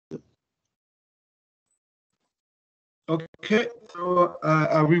Okay, so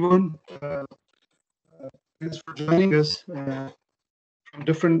everyone, thanks for joining us from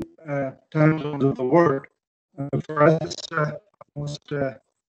different time zones of the world. For us, it's almost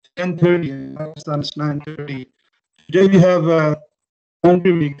 10:30 in Pakistan. It's 9:30. Today we have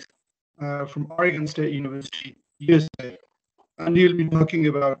Andrew Meigs from Oregon State University, USA, and he'll be talking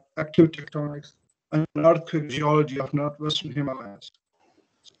about active tectonics and earthquake geology of northwestern Himalayas.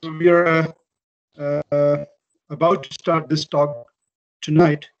 So we are about to start this talk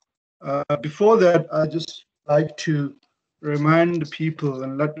tonight. Before that, I just like to remind the people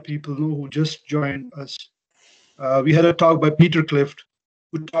and let the people know who just joined us. We had a talk by Peter Clift,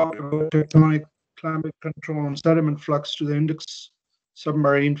 who talked about tectonic climate control and sediment flux to the index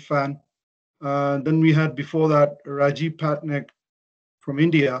submarine fan. Then we had before that Rajiv Patnaik from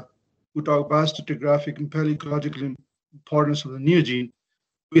India, who talked basostratigraphic and paleoecological importance of the Neogene.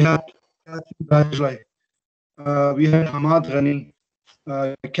 We had Catherine Bajlai. We had Hamad Ghani.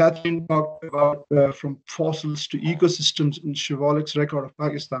 Catherine talked about from fossils to ecosystems in Shivalik's record of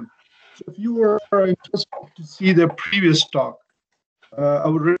Pakistan. So if you were interested to see their previous talk, I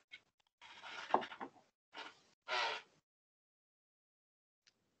would really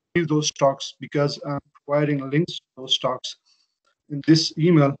those talks because I'm providing links to those talks in this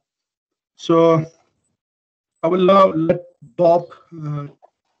email. So I will now let Bob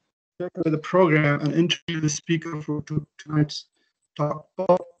check with the program and interview the speaker for tonight's talk.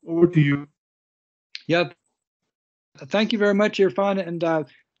 Bob, over to you. Yeah, thank you very much, Irfan. And I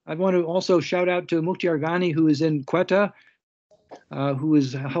want to also shout out to Mukhtar Ghani, who is in Quetta, who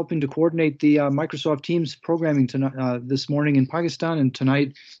is helping to coordinate the Microsoft Teams programming tonight, this morning in Pakistan and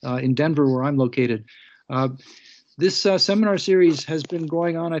tonight in Denver, where I'm located. This seminar series has been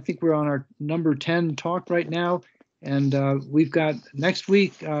going on. I think we're on our number 10 talk right now. And we've got next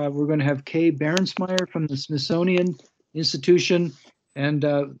week, we're going to have Kay Berensmeyer from the Smithsonian Institution. And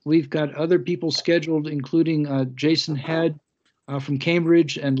we've got other people scheduled, including Jason Head from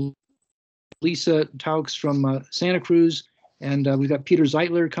Cambridge and Lisa Taux from Santa Cruz. And we've got Peter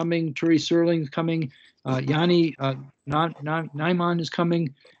Zeitler coming, Turi Serling coming, Yanni Naiman is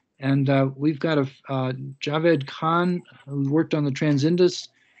coming. And we've got a Javed Khan, who worked on the Transindus.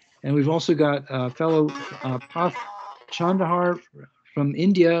 And we've also got a fellow Path Chandahar from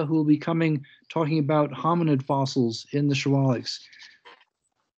India, who will be coming talking about hominid fossils in the Shivaliks.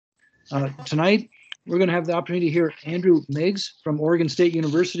 Tonight, we're going to have the opportunity to hear Andrew Meigs from Oregon State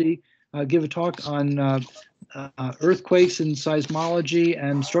University give a talk on earthquakes and seismology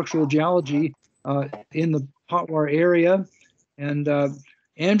and structural geology in the Patwar area. And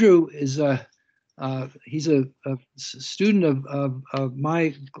Andrew is he's a student of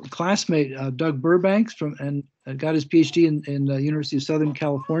my classmate Doug Burbanks and got his Ph.D. in the University of Southern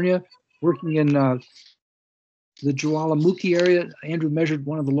California, working in the Jwalamukhi area. Andrew measured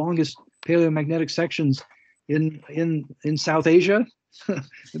one of the longest paleomagnetic sections in South Asia.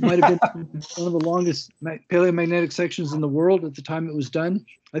 It might have been one of the longest paleomagnetic sections in the world at the time it was done.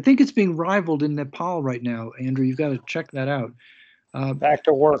 I think it's being rivaled in Nepal right now, Andrew. You've got to check that out. Back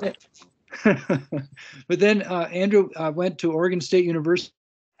to work. But then Andrew went to Oregon State University,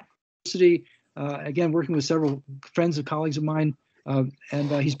 again, working with several friends and colleagues of mine.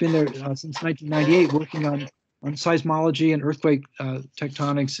 And he's been there since 1998, working on seismology and earthquake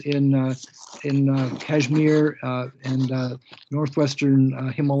tectonics in Kashmir and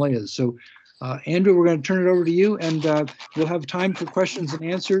northwestern Himalayas. So, Andrew, we're going to turn it over to you, and we'll have time for questions and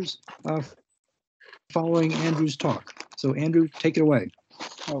answers following Andrew's talk. So, Andrew, take it away.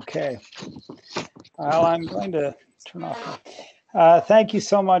 Okay. Well, I'm going to turn off. Thank you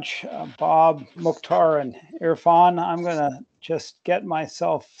so much, Bob, Mukhtar, and Irfan. I'm going to just get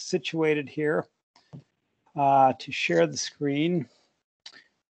myself situated here to share the screen,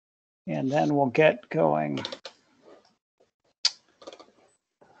 and then we'll get going.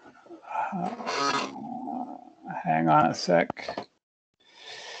 Hang on a sec.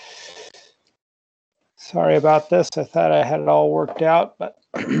 Sorry about this. I thought I had it all worked out, but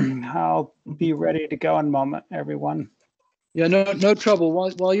I'll be ready to go in a moment, everyone. Yeah, no trouble.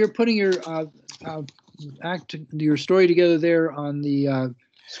 While you're putting your your story together there on the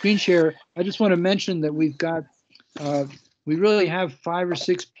screen share, I just want to mention that we've got we really have 5 or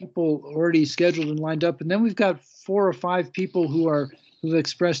 6 people already scheduled and lined up, and then we've got 4 or 5 people who've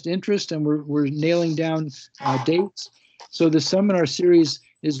expressed interest, and we're nailing down dates. So the seminar series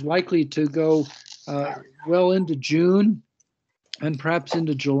is likely to go well into June and perhaps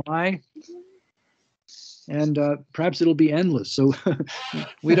into July, and perhaps it'll be endless. So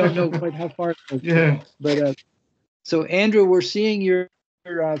we don't know quite how far. Yeah. But so Andrew, we're seeing your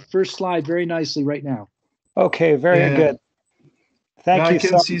first slide very nicely right now. Okay, very Yeah. good. Thank I you can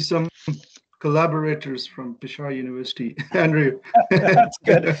so see some collaborators from Peshawar University. Andrew. That's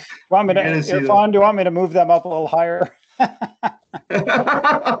good. Want me to, Good to see that. Irfan, do you want me to move them up a little higher?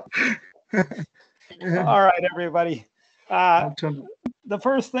 All right, everybody. The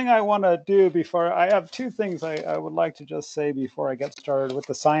first thing I want to do before, I have two things I would like to just say before I get started with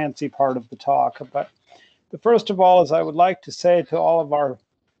the sciencey part of the talk. But the first of all is I would like to say to all of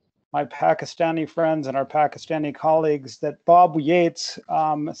my Pakistani friends and our Pakistani colleagues that Bob Yates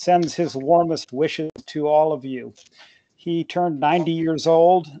sends his warmest wishes to all of you. He turned 90 years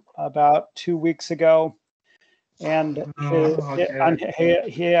old about 2 weeks ago, and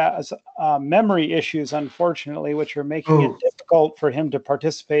he has memory issues, unfortunately, which are making it difficult for him to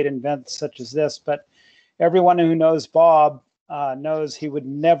participate in events such as this. But everyone who knows Bob knows he would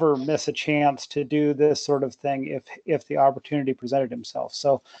never miss a chance to do this sort of thing if the opportunity presented himself.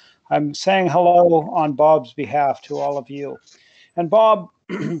 So I'm saying hello on Bob's behalf to all of you. And Bob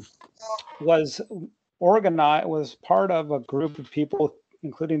was part of a group of people,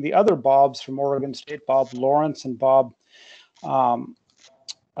 including the other Bobs from Oregon State, Bob Lawrence and Bob.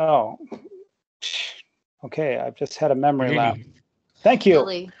 Okay, I've just had a memory lapse. Thank you.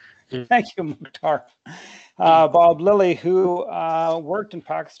 Lily. Thank you, Mukhtar. Bob Lilly, who worked in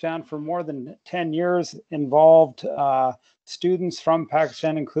Pakistan for more than 10 years, involved students from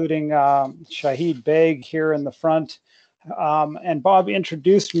Pakistan, including Shahid Beg here in the front. And Bob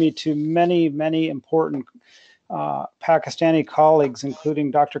introduced me to many, many important Pakistani colleagues, including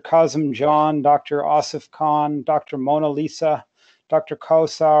Dr. Kazim Jan, Dr. Asif Khan, Dr. Mona Lisa, Dr.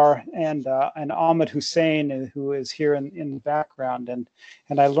 Kausar, and Ahmed Hussein, who is here in the background. And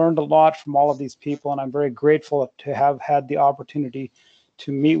I learned a lot from all of these people, and I'm very grateful to have had the opportunity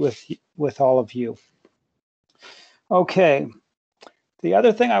to meet with all of you. Okay. The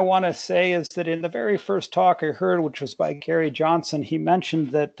other thing I want to say is that in the very first talk I heard, which was by Gary Johnson, he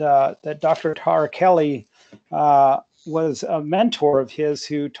mentioned that Dr. Tara Kelly was a mentor of his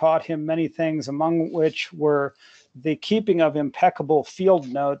who taught him many things, among which were the keeping of impeccable field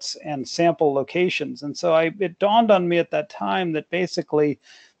notes and sample locations. And so it dawned on me at that time that basically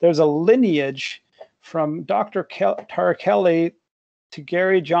there's a lineage from Dr. Tara Kelly to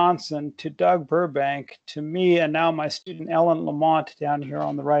Gary Johnson, to Doug Burbank, to me, and now my student Ellen Lamont down here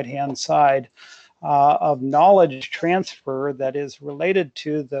on the right-hand side, of knowledge transfer that is related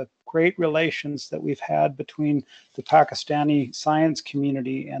to the great relations that we've had between the Pakistani science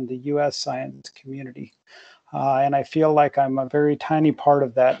community and the US science community. And I feel like I'm a very tiny part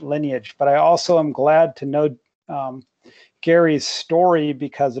of that lineage, but I also am glad to know Gary's story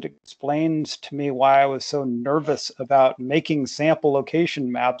because it explains to me why I was so nervous about making sample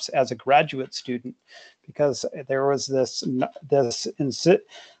location maps as a graduate student, because there was this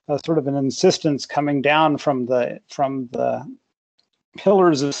sort of an insistence coming down from the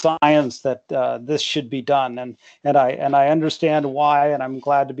pillars of science that this should be done, and I understand why, and I'm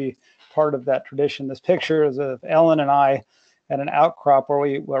glad to be part of that tradition. This picture is of Ellen and I at an outcrop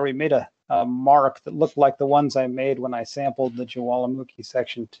where we made a mark that looked like the ones I made when I sampled the Jawalamuki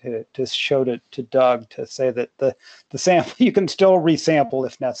section to show to Doug to say that the sample you can still resample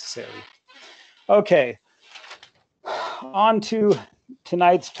if necessary. Okay, on to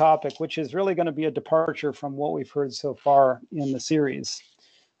tonight's topic, which is really going to be a departure from what we've heard so far in the series.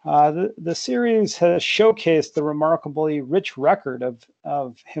 The series has showcased the remarkably rich record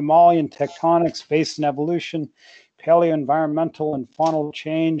of Himalayan tectonics, basin evolution, paleoenvironmental and faunal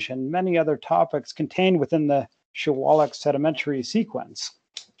change, and many other topics contained within the Shawalak sedimentary sequence.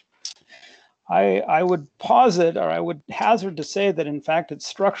 I would posit, or I would hazard to say that in fact it's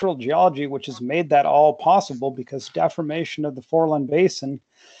structural geology which has made that all possible, because deformation of the Foreland Basin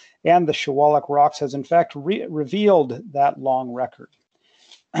and the Shawalak rocks has in fact revealed that long record.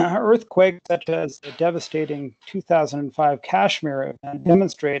 Earthquakes such as the devastating 2005 Kashmir event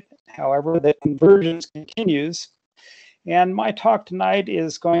demonstrate, however, that convergence continues. And my talk tonight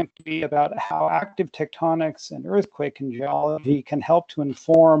is going to be about how active tectonics and earthquake geology can help to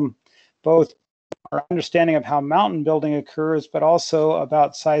inform both our understanding of how mountain building occurs, but also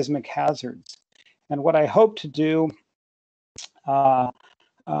about seismic hazards. And what I hope to do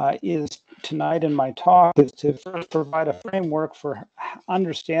is tonight in my talk is to first provide a framework for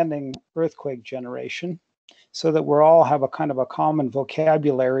understanding earthquake generation, so that we're all have a kind of a common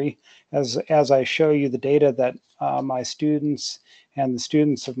vocabulary as I show you the data that my students and the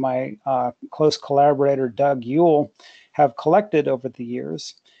students of my close collaborator Doug Yule have collected over the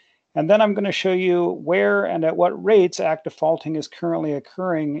years. And then I'm going to show you where and at what rates active faulting is currently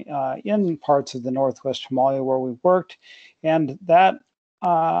occurring in parts of the Northwest Himalaya where we've worked. And that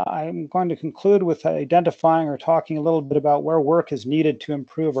I'm going to conclude with identifying or talking a little bit about where work is needed to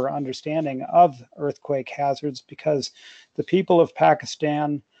improve our understanding of earthquake hazards, because the people of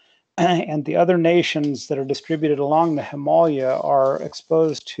Pakistan and the other nations that are distributed along the Himalaya are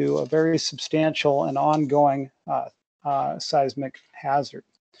exposed to a very substantial and ongoing seismic hazard.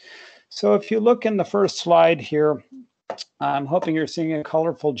 So if you look in the first slide here, I'm hoping you're seeing a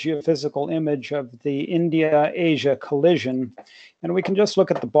colorful geophysical image of the India-Asia collision. And we can just look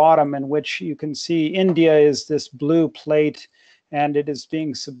at the bottom, in which you can see India is this blue plate, and it is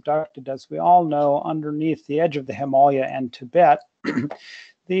being subducted, as we all know, underneath the edge of the Himalaya and Tibet.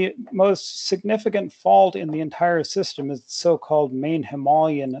 The most significant fault in the entire system is the so-called main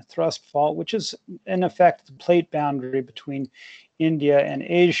Himalayan thrust fault, which is in effect the plate boundary between India and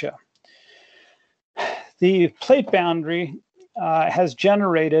Asia. The plate boundary has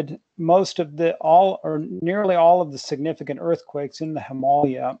generated most of the nearly all of the significant earthquakes in the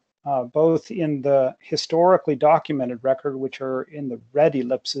Himalaya, both in the historically documented record, which are in the red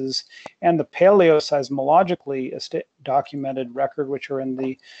ellipses, and the paleoseismologically documented record, which are in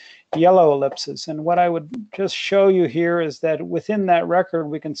the yellow ellipses. And what I would just show you here is that within that record,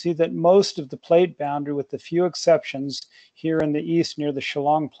 we can see that most of the plate boundary, with the few exceptions here in the east near the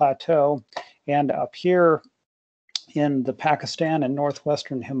Shillong Plateau, and up here in the Pakistan and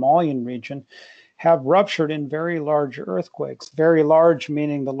northwestern Himalayan region, have ruptured in very large earthquakes. Very large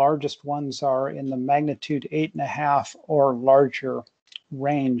meaning the largest ones are in the magnitude 8.5 or larger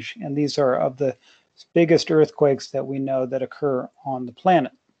range. And these are of the biggest earthquakes that we know that occur on the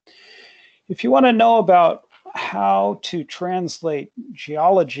planet. If you want to know about how to translate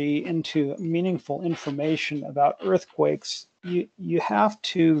geology into meaningful information about earthquakes, you have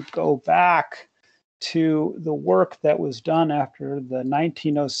to go back to the work that was done after the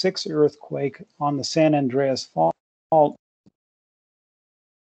 1906 earthquake on the San Andreas Fault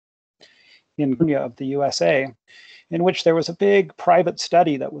in California of the USA, in which there was a big private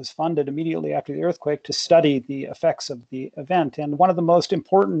study that was funded immediately after the earthquake to study the effects of the event. And one of the most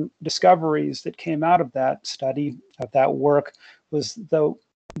important discoveries that came out of that study, of that work, was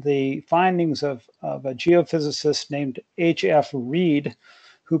the findings of a geophysicist named H.F. Reed,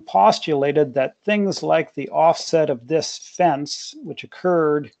 who postulated that things like the offset of this fence, which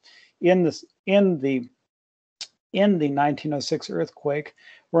occurred in the 1906 earthquake,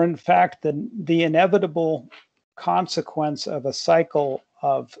 were in fact the inevitable consequence of a cycle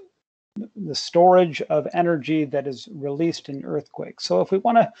of the storage of energy that is released in earthquakes. So if we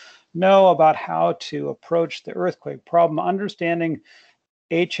want to know about how to approach the earthquake problem, understanding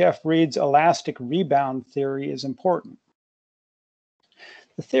H.F. Reed's elastic rebound theory is important.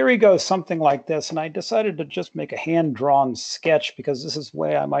 The theory goes something like this, and I decided to just make a hand-drawn sketch because this is the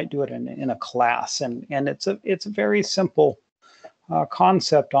way I might do it in a class, and it's a very simple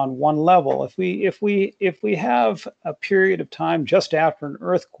concept on one level. If we have a period of time just after an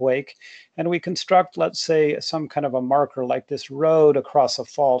earthquake, and we construct, let's say, some kind of a marker like this road across a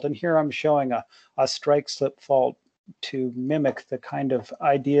fault, and here I'm showing a strike slip fault to mimic the kind of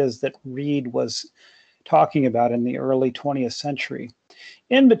ideas that Reed was talking about in the early 20th century.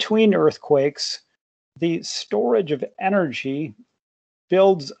 In between earthquakes, the storage of energy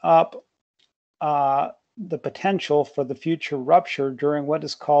builds up the potential for the future rupture during what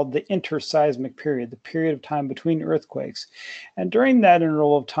is called the interseismic period, the period of time between earthquakes. And during that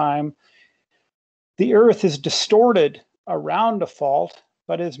interval of time, the Earth is distorted around a fault,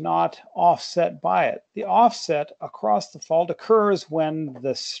 but is not offset by it. The offset across the fault occurs when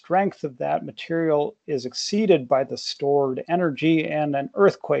the strength of that material is exceeded by the stored energy and an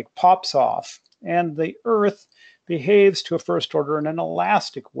earthquake pops off. And the Earth behaves to a first order in an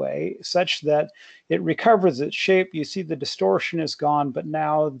elastic way such that it recovers its shape. You see the distortion is gone, but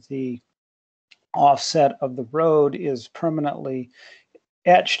now the offset of the road is permanently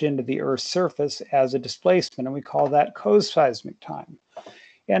etched into the Earth's surface as a displacement, and we call that coseismic time.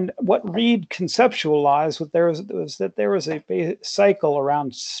 And what Reed conceptualized was that there was a cycle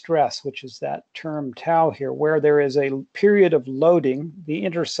around stress, which is that term tau here, where there is a period of loading, the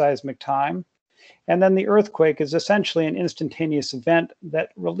interseismic time, and then the earthquake is essentially an instantaneous event that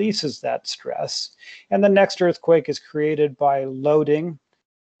releases that stress. And the next earthquake is created by loading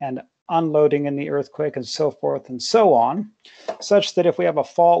and unloading in the earthquake and so forth and so on, such that if we have a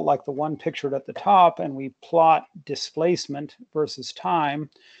fault like the one pictured at the top and we plot displacement versus time,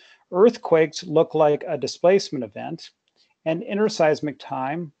 earthquakes look like a displacement event and interseismic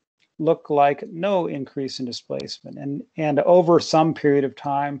time look like no increase in displacement. And over some period of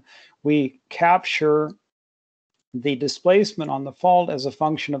time, we capture the displacement on the fault as a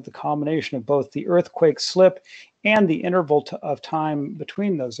function of the combination of both the earthquake slip and the interval of time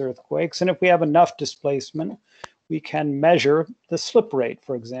between those earthquakes. And if we have enough displacement, we can measure the slip rate,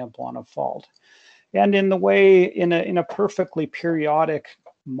 for example, on a fault. And in a perfectly periodic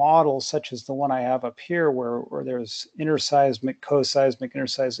model, such as the one I have up here, where there's interseismic, coseismic,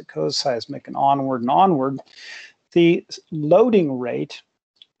 interseismic, coseismic, and onward, the loading rate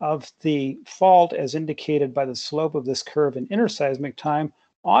of the fault, as indicated by the slope of this curve in interseismic time,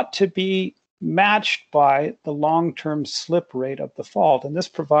 ought to be matched by the long-term slip rate of the fault. And this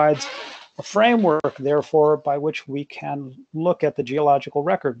provides a framework, therefore, by which we can look at the geological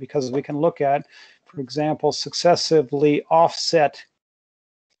record, because we can look at, for example, successively offset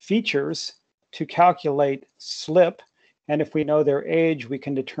features to calculate slip. And if we know their age, we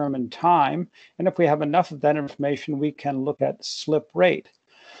can determine time. And if we have enough of that information, we can look at slip rate.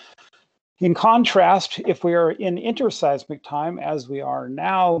 In contrast, if we are in interseismic time, as we are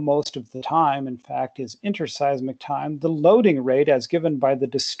now most of the time, in fact, is interseismic time, the loading rate as given by the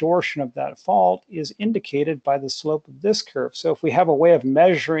distortion of that fault is indicated by the slope of this curve. So if we have a way of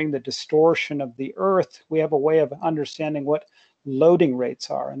measuring the distortion of the Earth, we have a way of understanding what loading rates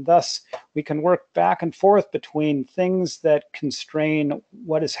are. And thus, we can work back and forth between things that constrain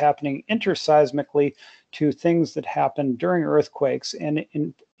what is happening interseismically to things that happen during earthquakes. And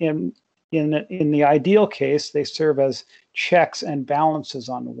in the ideal case, they serve as checks and balances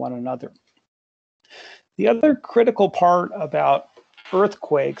on one another. The other critical part about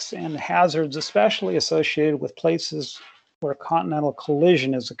earthquakes and hazards, especially associated with places where continental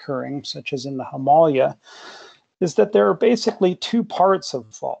collision is occurring, such as in the Himalaya, is that there are basically two parts of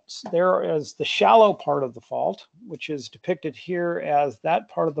faults. There is the shallow part of the fault, which is depicted here as that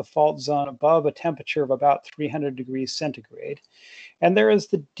part of the fault zone above a temperature of about 300 degrees centigrade. And there is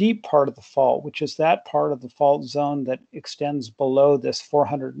the deep part of the fault, which is that part of the fault zone that extends below this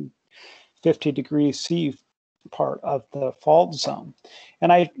 450 degrees C part of the fault zone.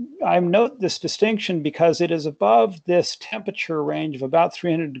 And I note this distinction because it is above this temperature range of about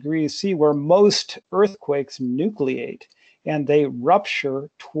 300 degrees C where most earthquakes nucleate and they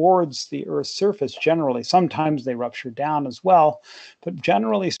rupture towards the Earth's surface generally. Sometimes they rupture down as well, but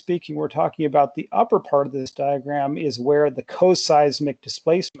generally speaking, we're talking about the upper part of this diagram is where the coseismic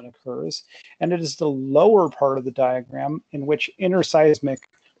displacement occurs, and it is the lower part of the diagram in which interseismic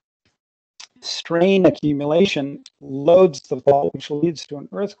strain accumulation loads the fault, which leads to an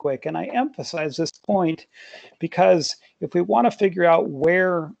earthquake. And I emphasize this point because if we want to figure out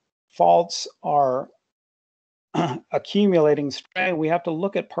where faults are accumulating strain, we have to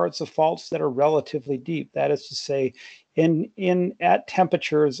look at parts of faults that are relatively deep. That is to say, at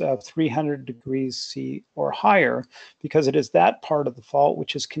temperatures of 300 degrees C or higher, because it is that part of the fault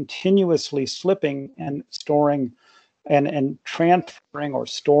which is continuously slipping and storing and transferring or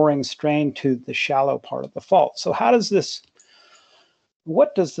storing strain to the shallow part of the fault. So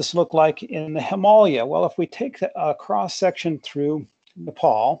what does this look like in the Himalaya? Well, if we take a cross section through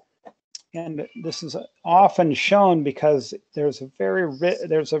Nepal, and this is often shown because there's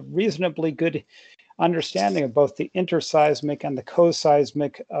a reasonably good understanding of both the interseismic and the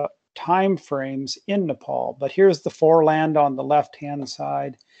coseismic time frames in Nepal. But here's the foreland on the left-hand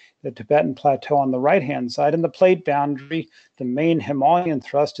side, the Tibetan Plateau on the right-hand side, and the plate boundary, the main Himalayan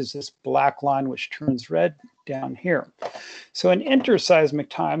thrust is this black line which turns red down here. So in interseismic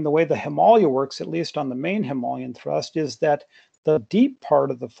time, the way the Himalaya works, at least on the main Himalayan thrust, is that the deep part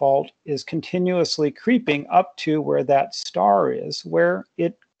of the fault is continuously creeping up to where that star is, where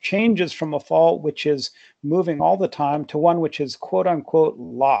it changes from a fault which is moving all the time to one which is quote unquote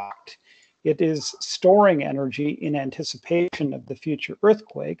locked. It is storing energy in anticipation of the future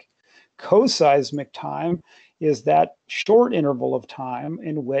earthquake. Coseismic time is that short interval of time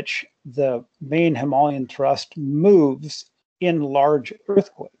in which the main Himalayan thrust moves in large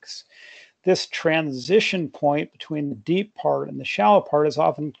earthquakes. This transition point between the deep part and the shallow part is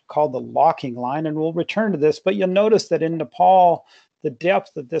often called the locking line, and we'll return to this, but you'll notice that in Nepal, the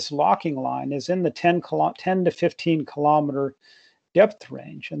depth of this locking line is in the 10 to 15 kilometer depth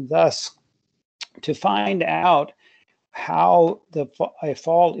range, and thus to find out how a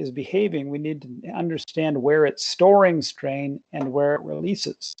fault is behaving, we need to understand where it's storing strain and where it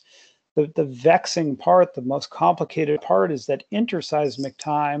releases. The vexing part, the most complicated part, is that interseismic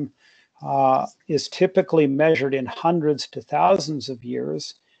time is typically measured in hundreds to thousands of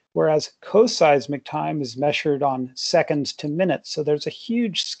years, whereas coseismic time is measured on seconds to minutes. So there's a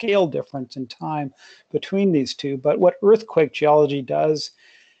huge scale difference in time between these two. But what earthquake geology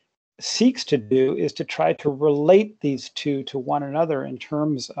seeks to do is to try to relate these two to one another in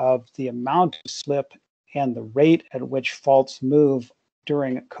terms of the amount of slip and the rate at which faults move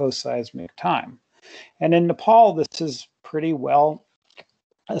during co-seismic time. And in Nepal, this is pretty well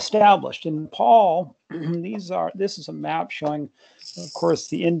established. In Nepal, this is a map showing, of course,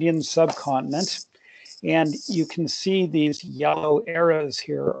 the Indian subcontinent. And you can see these yellow arrows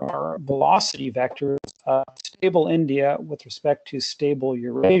here are velocity vectors of stable India with respect to stable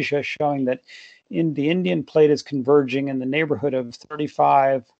Eurasia, showing that the Indian plate is converging in the neighborhood of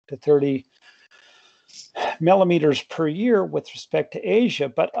 35 to 30 millimeters per year with respect to Asia.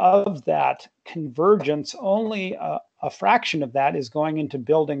 But of that convergence, only a fraction of that is going into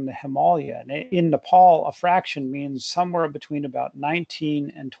building the Himalaya. And in Nepal, a fraction means somewhere between about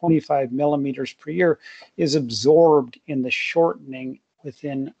 19 and 25 millimeters per year is absorbed in the shortening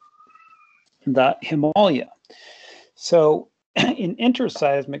within the Himalaya. So in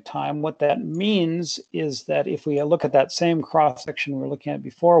interseismic time, what that means is that if we look at that same cross-section we were looking at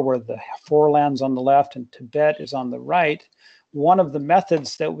before, where the forelands on the left and Tibet is on the right, one of the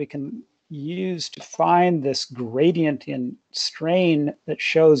methods that we can use to find this gradient in strain that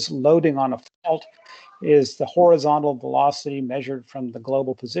shows loading on a fault is the horizontal velocity measured from the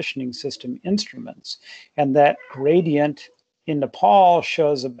global positioning system instruments. And that gradient in Nepal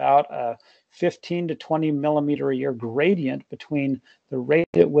shows about a 15 to 20 millimeter a year gradient between the rate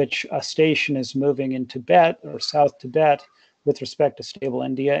at which a station is moving in Tibet or South Tibet with respect to stable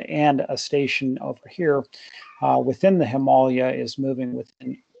India, and a station over here within the Himalaya is moving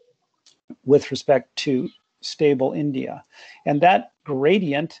with respect to stable India. And that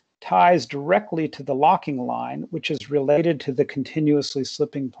gradient ties directly to the locking line, which is related to the continuously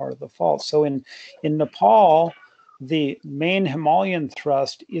slipping part of the fault. So in Nepal, the main Himalayan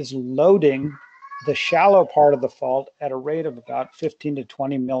thrust is loading the shallow part of the fault at a rate of about 15 to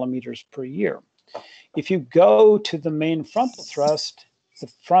 20 millimeters per year. If you go to the main frontal thrust,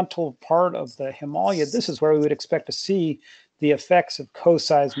 the frontal part of the Himalaya, this is where we would expect to see the effects of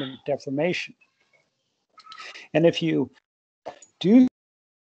co-seismic deformation. And if you do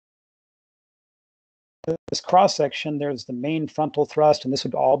this cross-section, there's the main frontal thrust, and this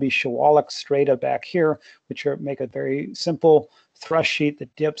would all be Shawalik strata back here, which make a very simple thrust sheet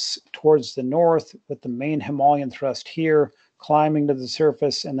that dips towards the north with the main Himalayan thrust here, climbing to the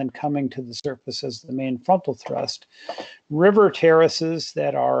surface and then coming to the surface as the main frontal thrust. River terraces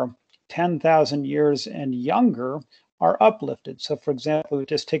that are 10,000 years and younger are uplifted. So for example, we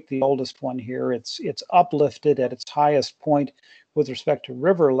just take the oldest one here. It's uplifted at its highest point with respect to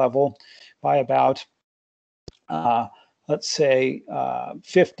river level by about let's say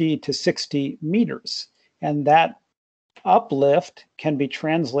 50 to 60 meters. And that uplift can be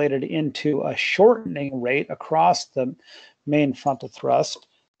translated into a shortening rate across the main frontal thrust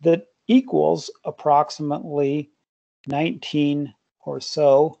that equals approximately 19 or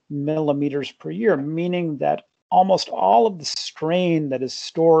so millimeters per year, meaning that almost all of the strain that is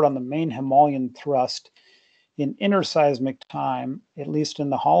stored on the main Himalayan thrust in interseismic time, at least in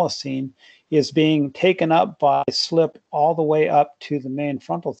the Holocene, is being taken up by slip all the way up to the main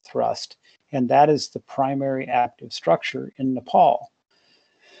frontal thrust. And that is the primary active structure in Nepal.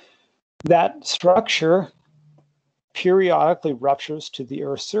 That structure periodically ruptures to the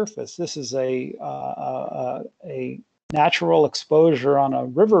Earth's surface. This is a natural exposure on a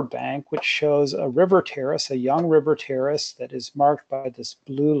riverbank, which shows a river terrace, a young river terrace that is marked by this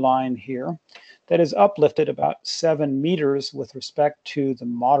blue line here, that is uplifted about 7 meters with respect to the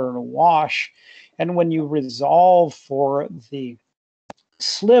modern wash. And when you resolve for the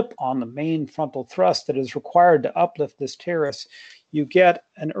slip on the main frontal thrust that is required to uplift this terrace, you get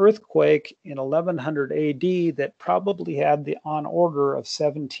an earthquake in 1100 AD that probably had on order of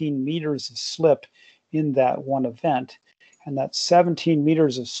 17 meters of slip in that one event. And that 17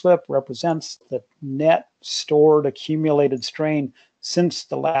 meters of slip represents the net stored accumulated strain since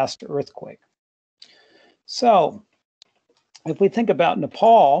the last earthquake. So if we think about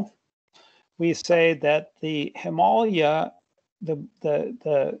Nepal, we say that the Himalaya,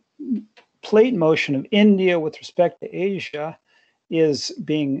 the plate motion of India with respect to Asia is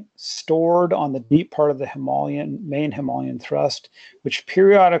being stored on the deep part of the main Himalayan thrust, which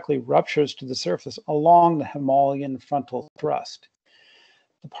periodically ruptures to the surface along the Himalayan frontal thrust.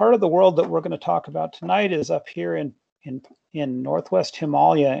 The part of the world that we're going to talk about tonight is up here in Northwest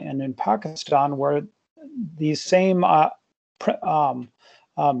Himalaya and in Pakistan, where these same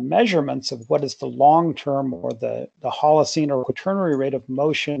measurements of what is the long-term or the Holocene or Quaternary rate of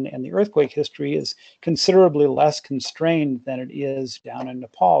motion and the earthquake history is considerably less constrained than it is down in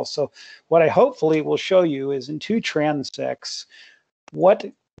Nepal. So what I hopefully will show you is in 2 transects, what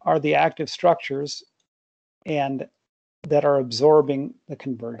are the active structures and that are absorbing the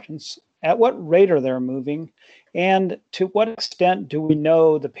convergence, at what rate are they moving, and to what extent do we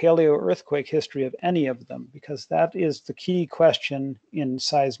know the paleo earthquake history of any of them? Because that is the key question in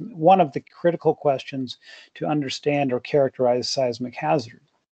one of the critical questions to understand or characterize seismic hazard.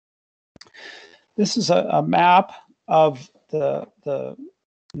 This is a map of the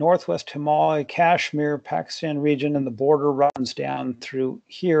Northwest Himalaya, Kashmir, Pakistan region, and the border runs down through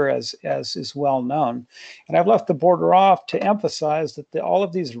here as is well known. And I've left the border off to emphasize that all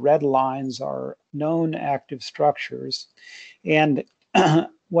of these red lines are known active structures. And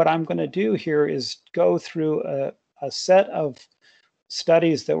what I'm going to do here is go through a set of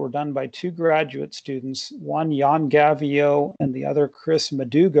studies that were done by two graduate students, one Jan Gavio and the other Chris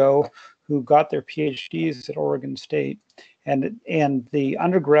Madugo, who got their PhDs at Oregon State, and the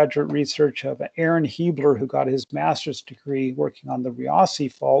undergraduate research of Aaron Hebler, who got his master's degree working on the Riasi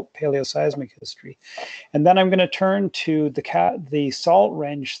Fault paleoseismic history. And then I'm going to turn to the Salt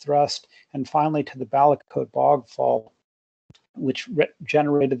Range thrust, and finally to the Balakote Bog Fault, which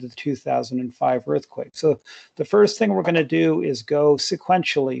generated the 2005 earthquake. So the first thing we're going to do is go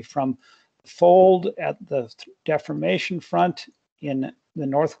sequentially from the fold at the deformation front in the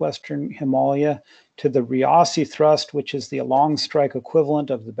northwestern Himalaya to the Riasi thrust, which is the along strike equivalent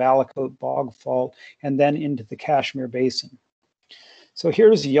of the Balakote Bog Fault, and then into the Kashmir Basin. So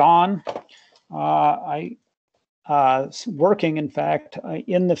here's Jan. Working, in fact,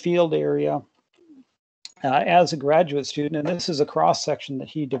 in the field area as a graduate student, and this is a cross-section that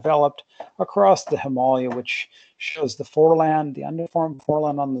he developed across the Himalaya, which shows the foreland, the undeformed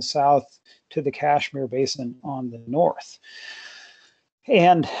foreland on the south, to the Kashmir Basin on the north.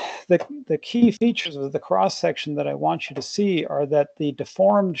 And the key features of the cross-section that I want you to see are that the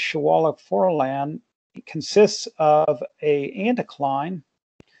deformed Shawalik foreland consists of an anticline,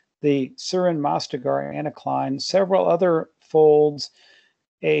 the Surin Mastagar anticline, several other folds,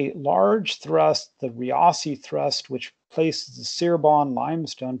 a large thrust, the Riasi thrust, which places the Cirebon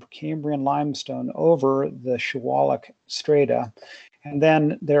limestone, Precambrian limestone, over the Shawalik strata. And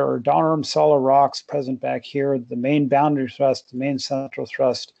then there are Dharamsala rocks present back here, the main boundary thrust, the main central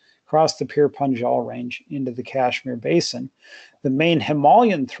thrust, across the Pir Panjal range into the Kashmir Basin. The main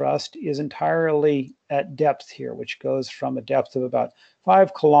Himalayan thrust is entirely at depth here, which goes from a depth of about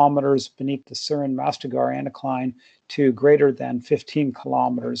 5 kilometers beneath the Surin Mastagar anticline to greater than 15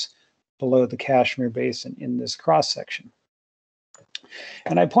 kilometers below the Kashmir Basin in this cross-section.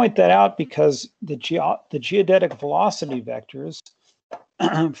 And I point that out because the geodetic velocity vectors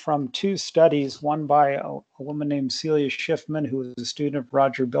from two studies, one by a woman named Celia Schiffman, who was a student of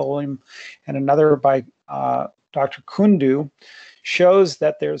Roger Billiam, and another by Dr. Kundu, shows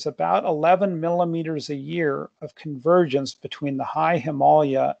that there's about 11 millimeters a year of convergence between the high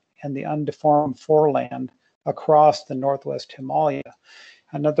Himalaya and the undeformed foreland across the Northwest Himalaya.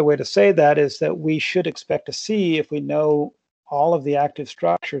 Another way to say that is that we should expect to see, if we know all of the active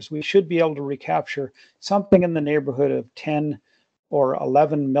structures, we should be able to recapture something in the neighborhood of 10 or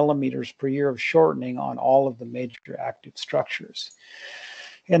 11 millimeters per year of shortening on all of the major active structures.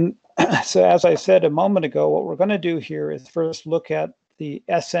 And so, as I said a moment ago, what we're going to do here is first look at the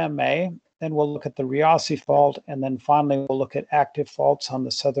SMA, then we'll look at the Riasi Fault, and then finally we'll look at active faults on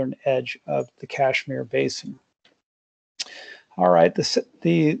the southern edge of the Kashmir Basin. All right, the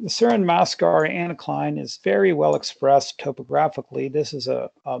Surin Mastagar anticline is very well expressed topographically. This is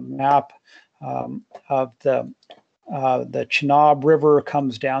a map of the Chenab River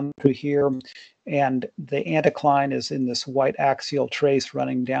comes down through here, and the anticline is in this white axial trace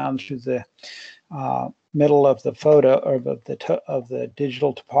running down through the middle of the photo, or of the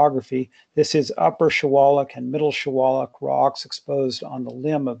digital topography. This is upper Shawalik and middle Shawalik rocks exposed on the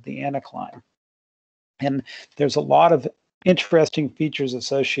limb of the anticline. And there's a lot of interesting features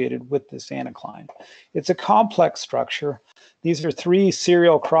associated with this anticline. It's a complex structure. These are 3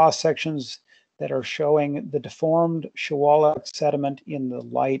 serial cross sections that are showing the deformed Shawalik sediment in the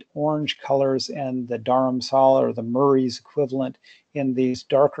light orange colors and the Dharamsala, or the Murray's equivalent, in these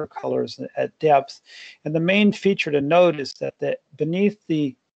darker colors at depth. And the main feature to note is that beneath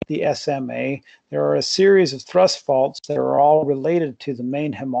the SMA, there are a series of thrust faults that are all related to the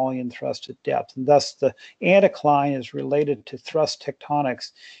main Himalayan thrust at depth. And thus the anticline is related to thrust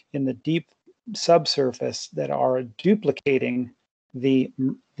tectonics in the deep subsurface that are duplicating the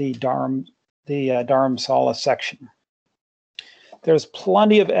Dharamsala section. There's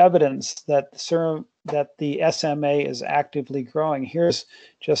plenty of evidence that the SMA is actively growing. Here's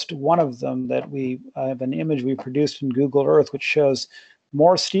just one of them that we have an image we produced in Google Earth, which shows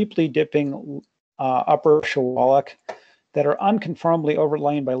more steeply dipping upper Shawalik, that are unconformably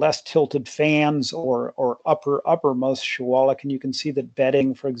overlain by less tilted fans or uppermost shawolic. And you can see that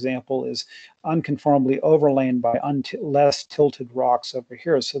bedding, for example, is unconformably overlain by less tilted rocks over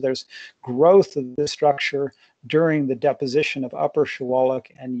here. So there's growth of this structure during the deposition of upper shawolic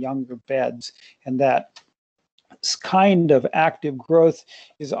and younger beds. And that kind of active growth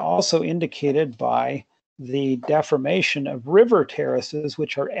is also indicated by the deformation of river terraces,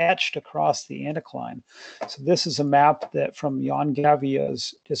 which are etched across the anticline. So this is a map that from Jan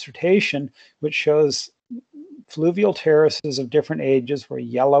Gavia's dissertation, which shows fluvial terraces of different ages, where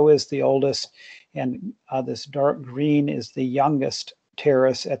yellow is the oldest, and this dark green is the youngest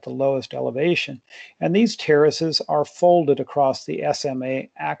terrace at the lowest elevation. And these terraces are folded across the SMA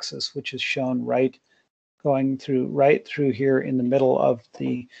axis, which is shown going right through here in the middle of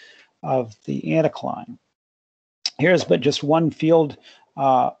the anticline. Here's but just one field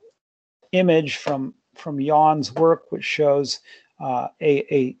image from Jan's work, which shows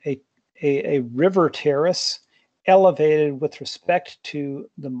a river terrace elevated with respect to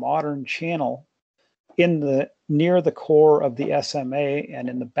the modern channel near the core of the SMA, and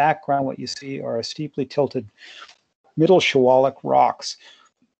in the background what you see are steeply tilted middle shawolic rocks.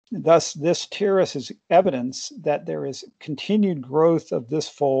 Thus, this terrace is evidence that there is continued growth of this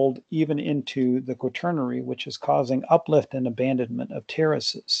fold even into the Quaternary, which is causing uplift and abandonment of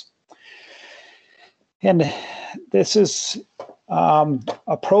terraces. And this is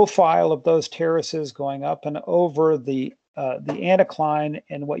a profile of those terraces going up and over the anticline,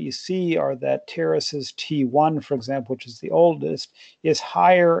 and what you see are that terraces T1, for example, which is the oldest, is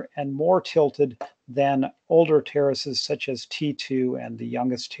higher and more tilted than older terraces such as T2 and the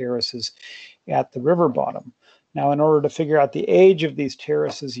youngest terraces at the river bottom. Now, in order to figure out the age of these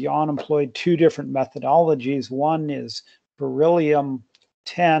terraces, Jan employed two different methodologies. One is beryllium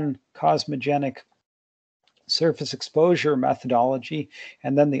 10 cosmogenic surface exposure methodology,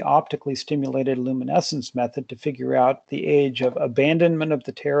 and then the optically stimulated luminescence method to figure out the age of abandonment of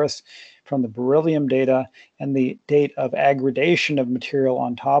the terrace from the beryllium data and the date of aggradation of material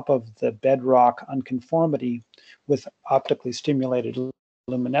on top of the bedrock unconformity with optically stimulated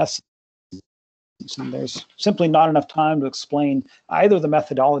luminescence. And there's simply not enough time to explain either the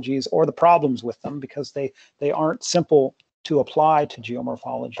methodologies or the problems with them, because they aren't simple to apply to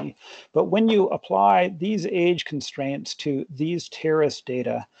geomorphology. But when you apply these age constraints to these terrace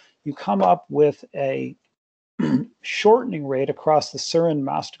data, you come up with a shortening rate across the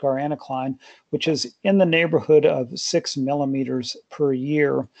Surin-Mastagar anticline, which is in the neighborhood of 6 millimeters per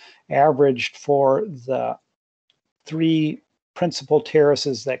year, averaged for the 3 principal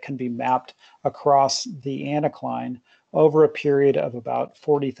terraces that can be mapped across the anticline over a period of about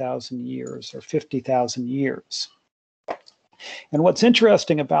 40,000 years or 50,000 years. And what's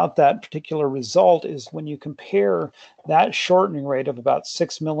interesting about that particular result is when you compare that shortening rate of about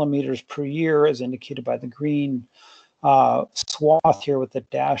 6 millimeters per year, as indicated by the green swath here with the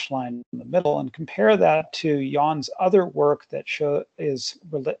dash line in the middle, and compare that to Jan's other work that is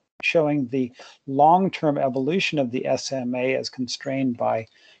showing the long-term evolution of the SMA as constrained by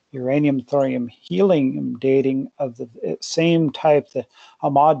uranium, thorium, helium dating of the same type that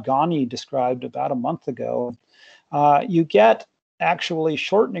Ahmad Ghani described about a month ago, you get actually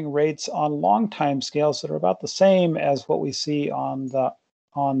shortening rates on long time scales that are about the same as what we see on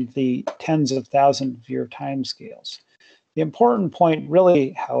the tens of thousands of year time scales. The important point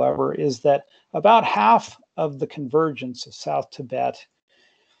really, however, is that about half of the convergence of South Tibet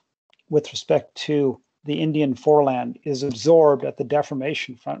with respect to the Indian foreland is absorbed at the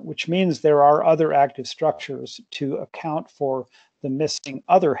deformation front, which means there are other active structures to account for the missing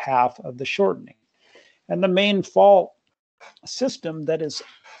other half of the shortening. And the main fault system that is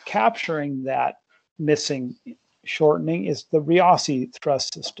capturing that missing shortening is the Riassi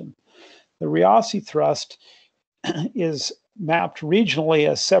thrust system. The Riassi thrust is mapped regionally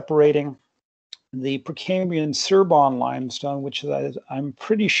as separating the Precambrian Cirebon limestone, which I'm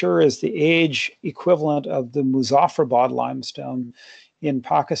pretty sure is the age equivalent of the Muzaffarabad limestone in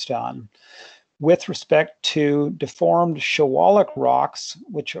Pakistan, with respect to deformed shawolic rocks,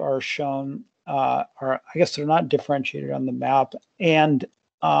 which are shown, I guess they're not differentiated on the map, and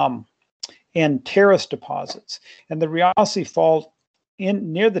terrace deposits. And the Riassi fault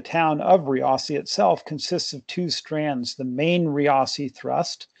near the town of Riassi itself consists of two strands: the main Riassi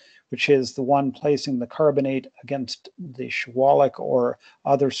thrust, which is the one placing the carbonate against the shawolic or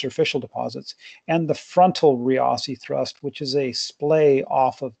other superficial deposits, and the frontal Riassi thrust, which is a splay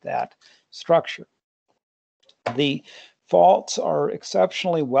off of that structure. The faults are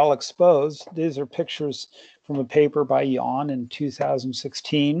exceptionally well exposed. These are pictures from a paper by Jan in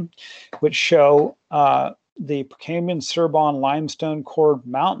 2016, which show the Precambrian-Cirebon limestone cored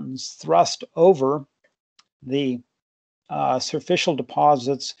mountains thrust over the superficial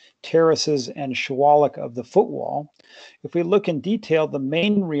deposits, terraces, and shawalik of the footwall. If we look in detail, the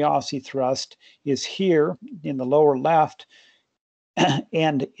main Riasi thrust is here in the lower left,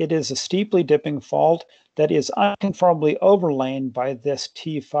 and it is a steeply dipping fault that is unconformably overlain by this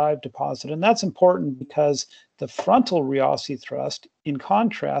T5 deposit. And that's important because the frontal Riasi thrust, in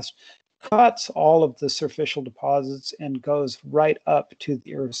contrast, cuts all of the superficial deposits and goes right up to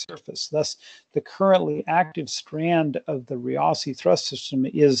the Earth's surface. Thus, the currently active strand of the Riasi thrust system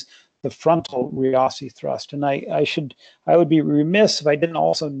is the frontal Riasi thrust. And I would be remiss if I didn't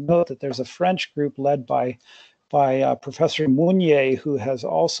also note that there's a French group led by Professor Mounier, who has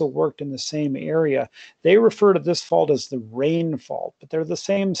also worked in the same area. They refer to this fault as the rain fault, but they're the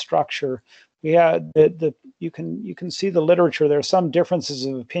same structure. We had you can see the literature. There are some differences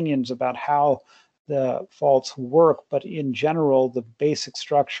of opinions about how the faults work, but in general, the basic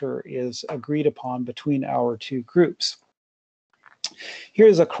structure is agreed upon between our two groups.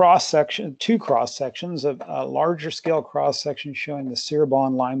 Here's a cross section, two cross sections of a larger scale cross section showing the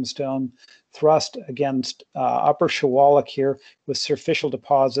Cirebon limestone thrust against upper Shawalik here with superficial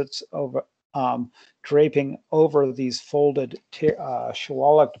deposits over draping over these folded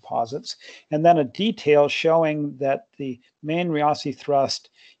Shawalik deposits, and then a detail showing that the main Riasi thrust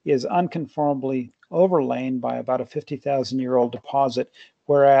is unconformably overlain by about a 50,000-year-old deposit,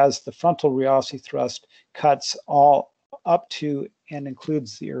 whereas the frontal Riasi thrust cuts all up to and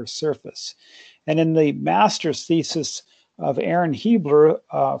includes the Earth's surface. And in the master's thesis of Aaron Hebler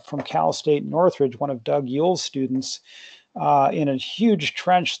from Cal State Northridge, one of Doug Yule's students, in a huge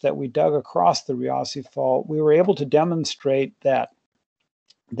trench that we dug across the Riasi Fault, we were able to demonstrate that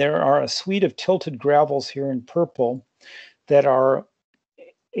there are a suite of tilted gravels here in purple that are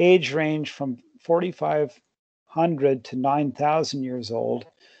age range from 4,500 to 9,000 years old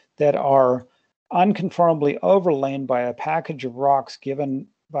that are unconformably overlain by a package of rocks given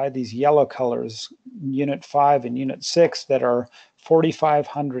by these yellow colors, Unit 5 and Unit 6, that are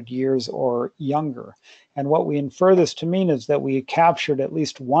 4,500 years or younger. And what we infer this to mean is that we captured at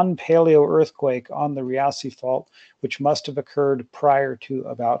least one paleo earthquake on the Riasi Fault, which must have occurred prior to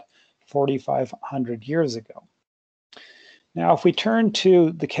about 4,500 years ago. Now, if we turn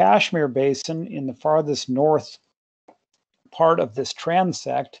to the Kashmir Basin in the farthest north part of this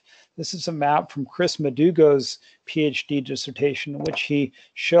transect, this is a map from Chris Madugo's PhD dissertation, in which he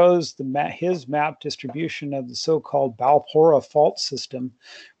shows his map distribution of the so-called Balpora fault system,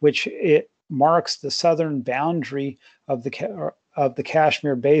 which it marks the southern boundary of the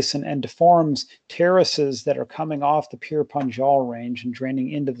Kashmir Basin and deforms terraces that are coming off the Pir Panjal range and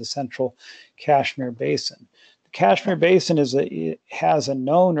draining into the central Kashmir Basin. Kashmir Basin has a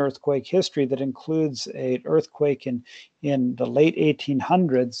known earthquake history that includes an earthquake in the late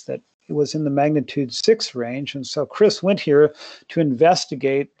 1800s that was in the magnitude 6 range. And so Chris went here to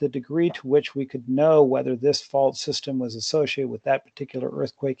investigate the degree to which we could know whether this fault system was associated with that particular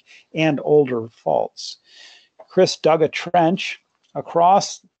earthquake and older faults. Chris dug a trench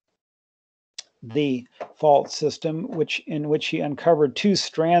across the fault system, in which he uncovered two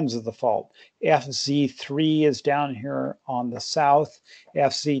strands of the fault. FZ3 is down here on the south,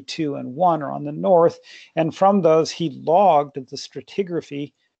 FZ2 and 1 are on the north, and from those he logged the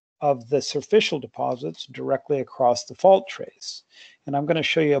stratigraphy of the superficial deposits directly across the fault trace. And I'm going to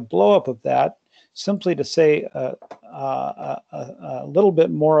show you a blow-up of that simply to say a little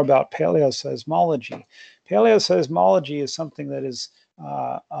bit more about paleoseismology. Paleoseismology is something that is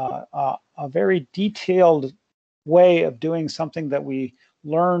a very detailed way of doing something that we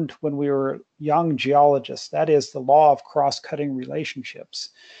learned when we were young geologists. That is the law of cross-cutting relationships.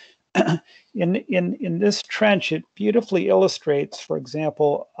 In this trench, it beautifully illustrates, for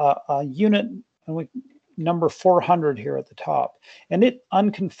example, a unit number 400 here at the top, and it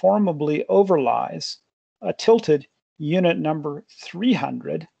unconformably overlies a tilted unit number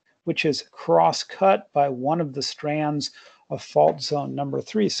 300, which is cross-cut by one of the strands of fault zone number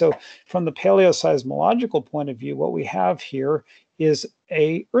 3. So from the paleoseismological point of view, what we have here is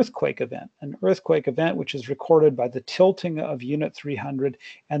an earthquake event which is recorded by the tilting of unit 300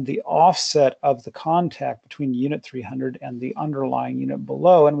 and the offset of the contact between unit 300 and the underlying unit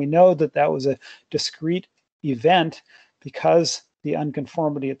below. And we know that that was a discrete event because the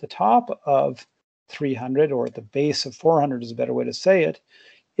unconformity at the top of 300, or at the base of 400 is a better way to say it,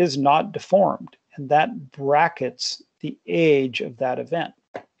 is not deformed. And that brackets the age of that event.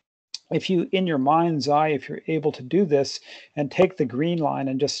 if you, in your mind's eye, if you're able to do this and take the green line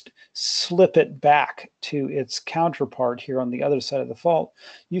and just slip it back to its counterpart here on the other side of the fault,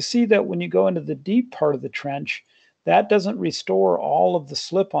 you see that when you go into the deep part of the trench, that doesn't restore all of the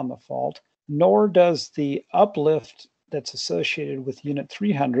slip on the fault, nor does the uplift that's associated with unit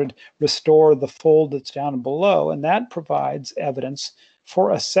 300 restore the fold that's down below. And that provides evidence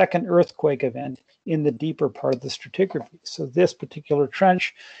for a second earthquake event in the deeper part of the stratigraphy. So this particular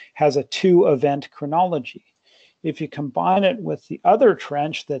trench has a 2-event chronology. If you combine it with the other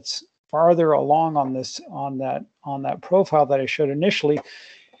trench that's farther along on that profile that I showed initially,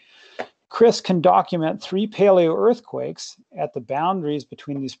 Chris can document 3 paleo earthquakes at the boundaries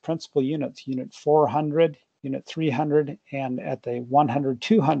between these principal units, unit 400, unit 300, and at the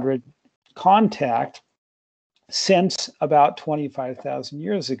 100-200 contact since about 25,000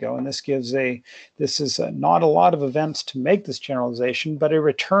 years ago. And this is not a lot of events to make this generalization, but a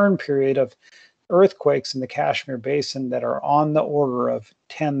return period of earthquakes in the Kashmir Basin that are on the order of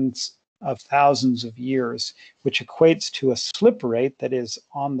tens of thousands of years, which equates to a slip rate that is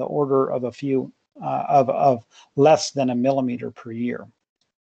on the order of a few of less than a millimeter per year.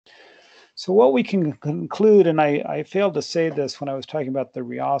 So what we can conclude, and I failed to say this when I was talking about the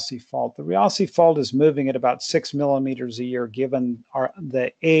Riasi fault. The Riasi fault is moving at about 6 millimeters a year, given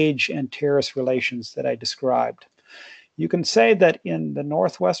the age and terrace relations that I described. You can say that in the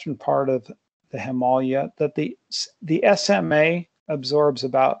northwestern part of the Himalaya, that the SMA absorbs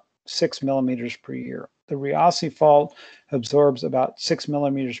about 6 millimeters per year. The Riasi fault absorbs about 6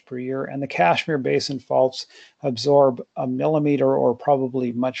 millimeters per year, and the Kashmir Basin faults absorb a millimeter or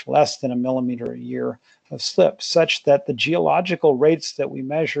probably much less than a millimeter a year of slip, such that the geological rates that we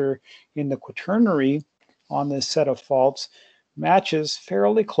measure in the Quaternary on this set of faults matches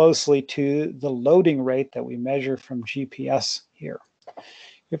fairly closely to the loading rate that we measure from GPS here.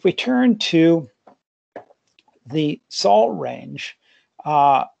 If we turn to the salt range,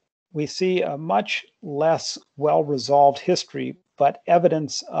 we see a much less well-resolved history, but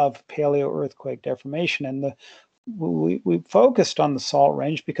evidence of paleo earthquake deformation. And we focused on the salt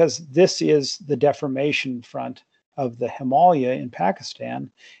range because this is the deformation front of the Himalaya in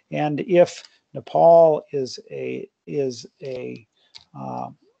Pakistan. And if Nepal is a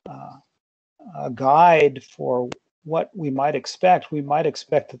guide for what we might expect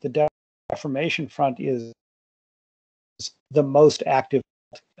that the deformation front is the most active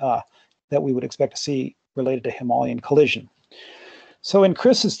that we would expect to see related to Himalayan collision. So in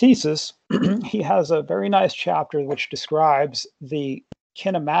Chris's thesis, he has a very nice chapter which describes the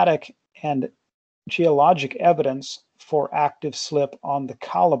kinematic and geologic evidence for active slip on the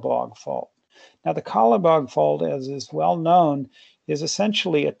Kalabog fault. Now the Kalabog fault, as is well known, is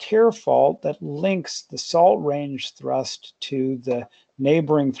essentially a tear fault that links the salt range thrust to the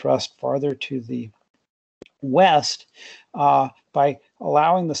neighboring thrust farther to the west by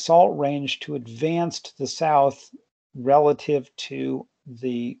allowing the salt range to advance to the south relative to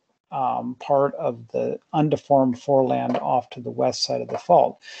the part of the undeformed foreland off to the west side of the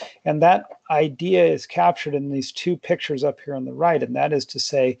fault. And that idea is captured in these 2 pictures up here on the right, and that is to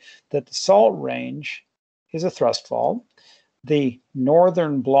say that the salt range is a thrust fault. The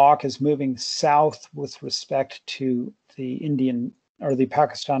northern block is moving south with respect to the the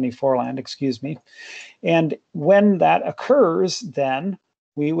Pakistani foreland, excuse me. And when that occurs, then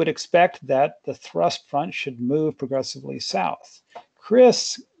we would expect that the thrust front should move progressively south.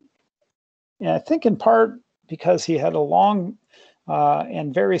 Chris, I think in part because he had a long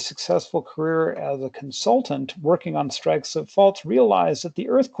and very successful career as a consultant working on strikes of faults, realized that the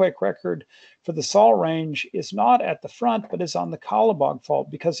earthquake record for the salt range is not at the front, but is on the Kalabog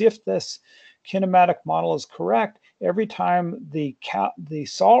fault. Because if this kinematic model is correct, every time the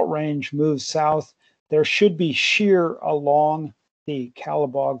salt range moves south, there should be shear along the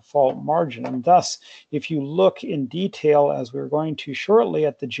Kalabog fault margin. And thus, if you look in detail, as we're going to shortly,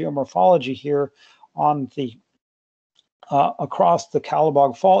 at the geomorphology here on the across the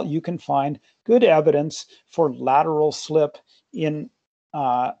Kalabog fault, you can find good evidence for lateral slip in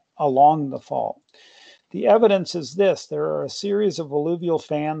along the fault. The evidence is this: there are a series of alluvial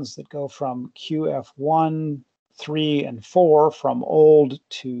fans that go from QF1, 3, and 4, from old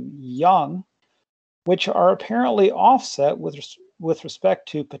to young, which are apparently offset with respect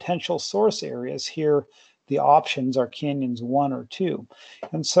to potential source areas. Here, the options are canyons 1 or 2.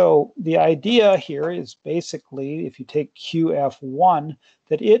 And so the idea here is basically, if you take QF1,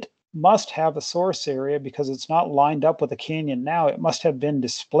 that it must have a source area because it's not lined up with a canyon now. It must have been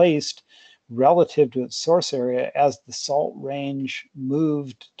displaced relative to its source area as the salt range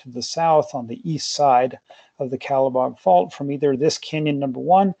moved to the south on the east side of the Calabogue Fault from either this canyon number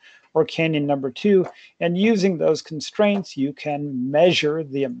 1 or canyon number 2. And using those constraints, you can measure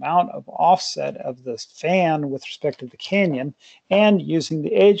the amount of offset of the fan with respect to the canyon, and using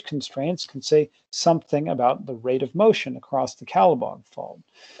the age constraints can say something about the rate of motion across the Calabogue Fault.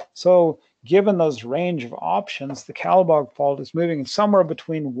 So given those range of options, the Calabogue Fault is moving somewhere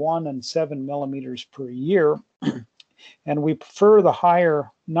between 1 and 7 millimeters per year. And we prefer the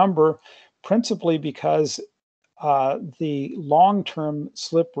higher number principally because the long-term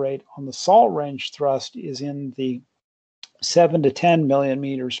slip rate on the salt range thrust is in the 7 to 10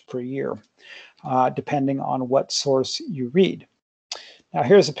 millimeters per year, depending on what source you read. Now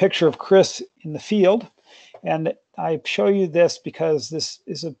here's a picture of Chris in the field, and I show you this because this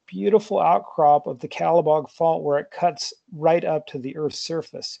is a beautiful outcrop of the Calabogue Fault where it cuts right up to the Earth's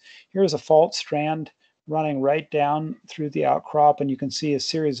surface. Here's a fault strand running right down through the outcrop, and you can see a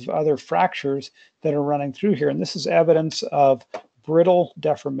series of other fractures that are running through here. And this is evidence of brittle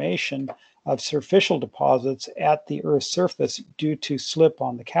deformation of surficial deposits at the Earth's surface due to slip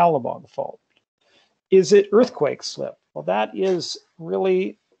on the Calabogue Fault. Is it earthquake slip? Well, that is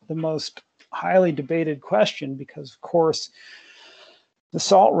really the most highly debated question because, of course, the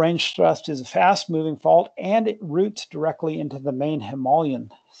salt range thrust is a fast-moving fault and it roots directly into the main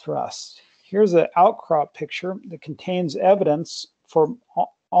Himalayan thrust. Here's an outcrop picture that contains evidence for,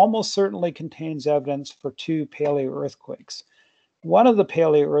 almost certainly contains evidence for 2 paleo earthquakes. One of the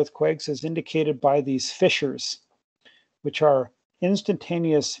paleo earthquakes is indicated by these fissures, which are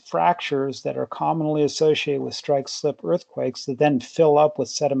instantaneous fractures that are commonly associated with strike-slip earthquakes that then fill up with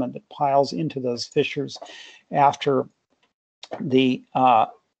sediment that piles into those fissures after the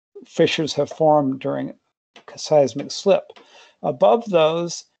fissures have formed during seismic slip. Above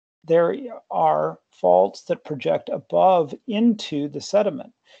those, there are faults that project above into the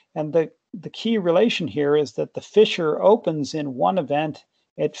sediment. And the key relation here is that the fissure opens in one event,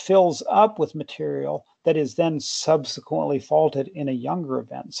 it fills up with material that is then subsequently faulted in a younger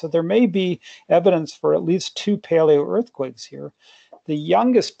event. So there may be evidence for at least 2 paleo earthquakes here. The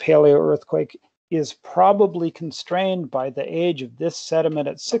youngest paleo earthquake is probably constrained by the age of this sediment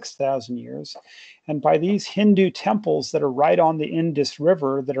at 6,000 years and by these Hindu temples that are right on the Indus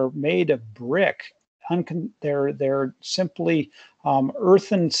River that are made of brick. They're simply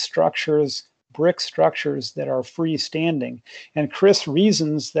earthen structures, brick structures that are freestanding. And Chris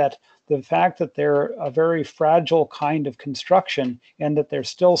reasons that the fact that they're a very fragile kind of construction and that they're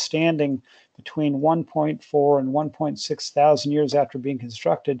still standing between 1.4 and 1.6 thousand years after being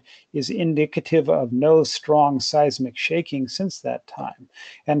constructed is indicative of no strong seismic shaking since that time.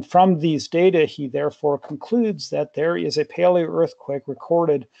 And from these data, he therefore concludes that there is a paleo earthquake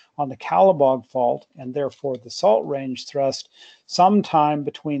recorded on the Calabogue Fault and therefore the salt range thrust sometime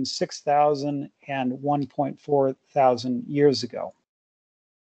between 6,000 and 1.4 thousand years ago.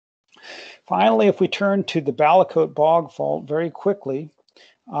 Finally, if we turn to the Balakote Bog Fault very quickly,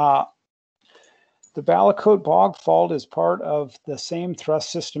 the Balakote Bog Fault is part of the same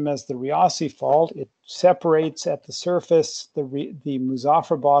thrust system as the Riasi Fault. It separates at the surface the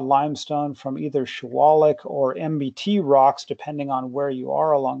Muzaffarabad limestone from either Shawalik or MBT rocks, depending on where you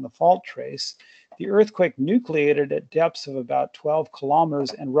are along the fault trace. The earthquake nucleated at depths of about 12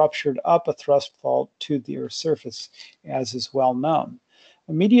 kilometers and ruptured up a thrust fault to the Earth's surface, as is well known.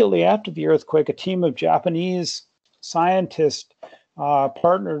 Immediately after the earthquake, a team of Japanese scientists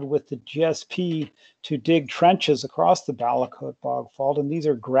partnered with the GSP to dig trenches across the Balakote Bog Fault, and these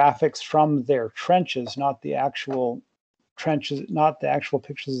are graphics from their trenches, not the actual trenches, not the actual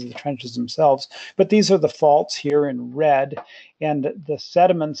pictures of the trenches themselves, but these are the faults here in red, and the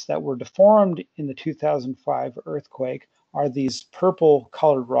sediments that were deformed in the 2005 earthquake are these purple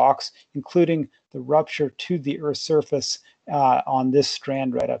colored rocks, including the rupture to the Earth's surface on this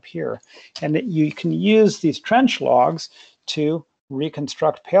strand right up here. And you can use these trench logs to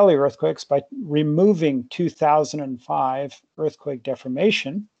reconstruct paleo earthquakes by removing 2005 earthquake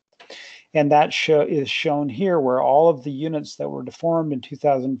deformation. And that is shown here, where all of the units that were deformed in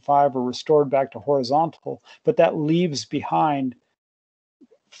 2005 are restored back to horizontal, but that leaves behind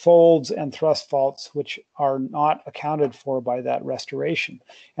folds and thrust faults which are not accounted for by that restoration.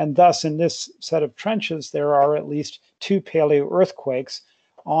 And thus, in this set of trenches, there are at least 2 paleo earthquakes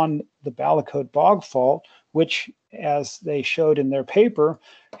on the Balakote Bog Fault, which, as they showed in their paper,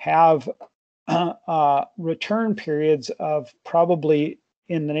 have return periods of probably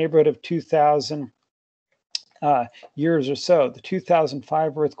in the neighborhood of 2,000 years or so. The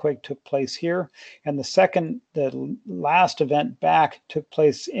 2005 earthquake took place here, and the last event back took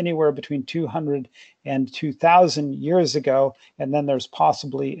place anywhere between 200 and 2000 years ago, and then there's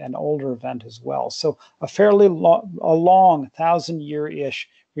possibly an older event as well. So a fairly long 1,000-year-ish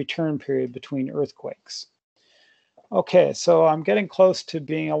return period between earthquakes. Okay, so I'm getting close to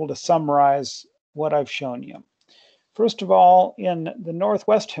being able to summarize what I've shown you. First of all, in the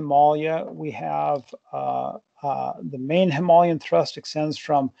Northwest Himalaya, we have the main Himalayan thrust extends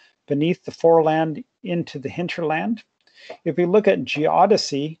from beneath the foreland into the hinterland. If we look at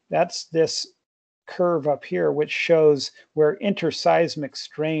geodesy, that's this curve up here, which shows where interseismic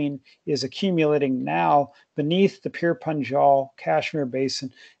strain is accumulating now beneath the Pir Panjal Kashmir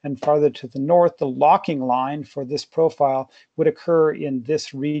Basin, and farther to the north, the locking line for this profile would occur in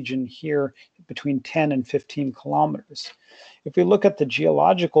this region here between 10 and 15 kilometers. If we look at the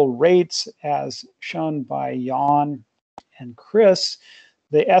geological rates as shown by Jan and Chris,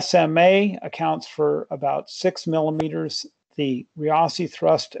 the SMA accounts for about 6 millimeters. The Riasi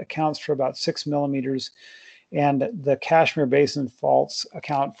thrust accounts for about 6 millimeters, and the Kashmir Basin faults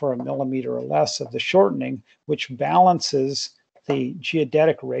account for 1 millimeter or less of the shortening, which balances the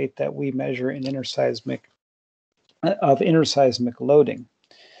geodetic rate that we measure in interseismic loading.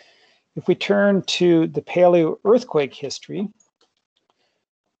 If we turn to the paleo earthquake history,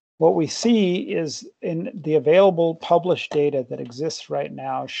 what we see is in the available published data that exists right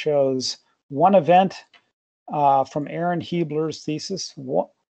now shows one event from Aaron Hebler's thesis,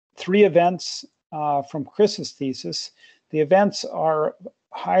 3 events from Chris's thesis. The events are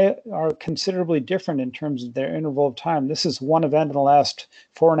considerably different in terms of their interval of time. This is one event in the last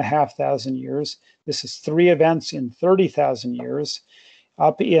 4,500 years. This is 3 events in 30,000 years.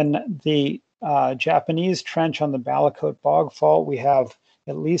 Up in the Japanese trench on the Balakote Bog Fault, we have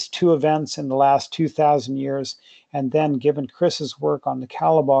at least 2 events in the last 2,000 years. And then given Chris's work on the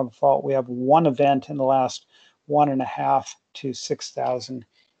Kalabog Fault, we have 1 event in the last 1.5 to 6,000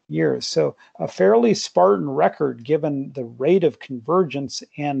 years. So a fairly Spartan record given the rate of convergence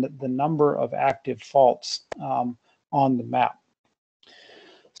and the number of active faults on the map.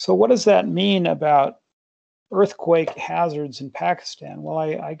 So what does that mean about earthquake hazards in Pakistan? Well,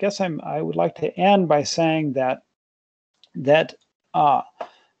 I guess I would like to end by saying that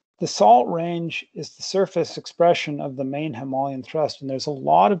the salt range is the surface expression of the main Himalayan thrust, and there's a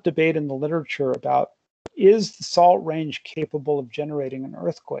lot of debate in the literature about, is the salt range capable of generating an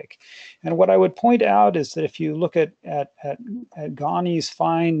earthquake? And what I would point out is that if you look at Ghani's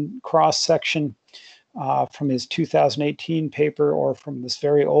fine cross-section from his 2018 paper, or from this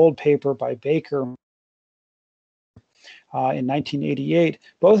very old paper by Baker in 1988,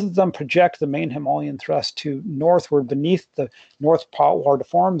 both of them project the main Himalayan thrust to northward beneath the North Potwar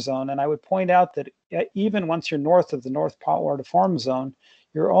deform zone. And I would point out that even once you're north of the North Potwar deform zone,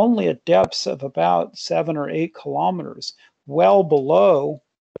 you're only at depths of about 7 or 8 kilometers, well below,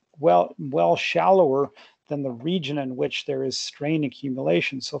 well shallower than the region in which there is strain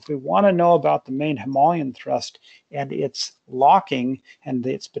accumulation. So if we want to know about the main Himalayan thrust and its locking and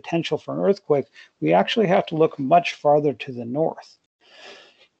its potential for an earthquake, we actually have to look much farther to the north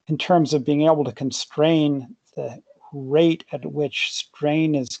in terms of being able to constrain the rate at which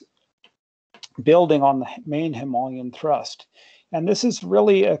strain is building on the main Himalayan thrust. And this is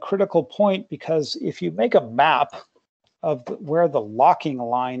really a critical point, because if you make a map of where the locking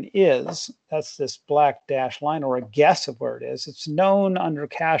line is, that's this black dashed line, or a guess of where it is, it's known under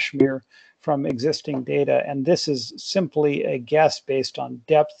Kashmir from existing data, and this is simply a guess based on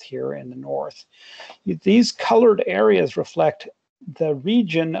depth here in the north. These colored areas reflect the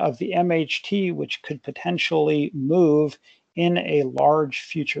region of the MHT which could potentially move in a large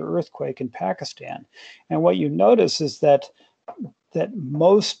future earthquake in Pakistan. And what you notice is that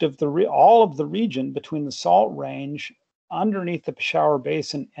most of all of the region between the Salt Range underneath the Peshawar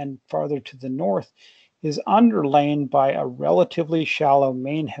Basin and farther to the north is underlain by a relatively shallow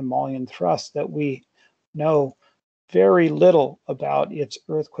main Himalayan thrust that we know very little about its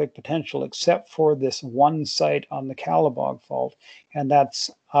earthquake potential, except for this one site on the Kalabog Fault, and that's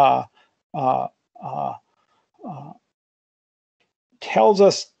tells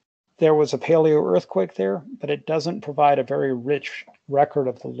us there was a paleo earthquake there, but it doesn't provide a very rich record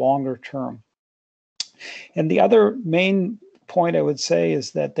of the longer term. And the other main point I would say is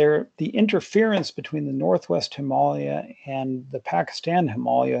that the interference between the Northwest Himalaya and the Pakistan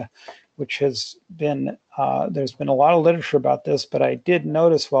Himalaya, which has been, there's been a lot of literature about this, but I did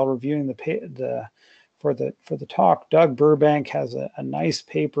notice while reviewing for the talk, Doug Burbank has a nice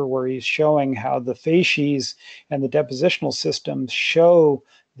paper where he's showing how the facies and the depositional systems show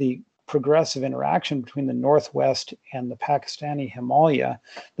the progressive interaction between the Northwest and the Pakistani Himalaya,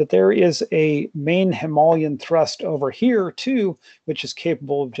 that there is a main Himalayan thrust over here too, which is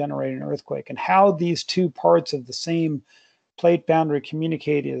capable of generating an earthquake. And how these two parts of the same plate boundary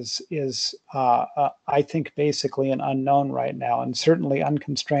communicate is I think, basically an unknown right now, and certainly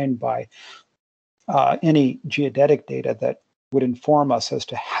unconstrained by any geodetic data that would inform us as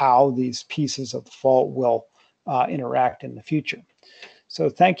to how these pieces of the fault will interact in the future. So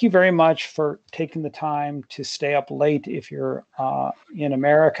thank you very much for taking the time to stay up late if you're in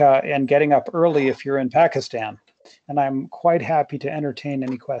America and getting up early if you're in Pakistan. And I'm quite happy to entertain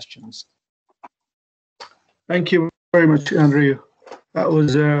any questions. Thank you very much, Andrew. That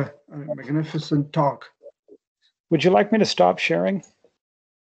was a magnificent talk. Would you like me to stop sharing?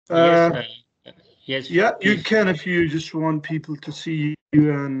 Yes. Yeah, please. you can if you just want people to see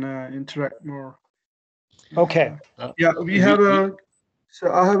you and interact more. Okay. Yeah, we have a. So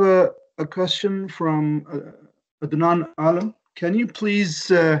I have a question from Adnan Alam. Can you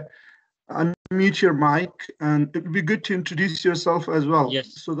please unmute your mic, and it would be good to introduce yourself as well,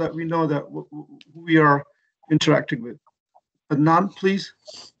 Yes. so that we know that who we are interacting with. Adnan, please.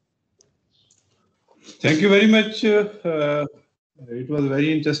 Thank you very much. It was a very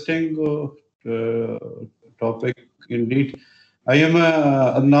interesting topic indeed. I am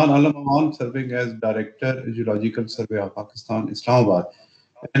Adnan Alam, serving as Director, Geological Survey of Pakistan, Islamabad.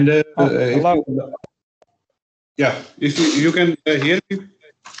 And hello. if you can hear me.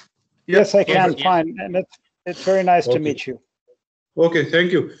 Yes, I can. Yes. Fine. And it's very nice to meet you. Okay,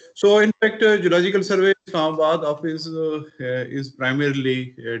 thank you. So, in fact, Geological Survey Islamabad office is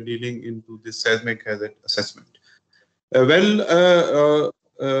primarily dealing into this seismic hazard assessment. Coming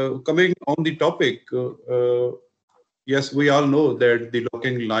on the topic, yes, we all know that the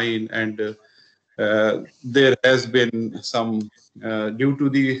locking line and there has been some due to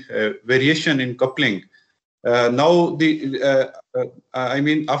the variation in coupling. Now,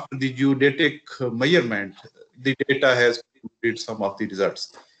 after the geodetic measurement, the data has included some of the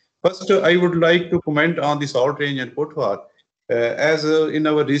results. First, I would like to comment on the salt range and Potwar. As in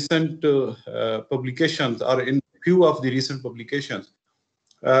our recent publications, or in few of the recent publications,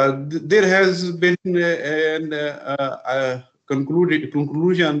 there has been a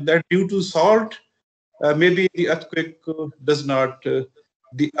conclusion that due to salt, maybe the earthquake does not,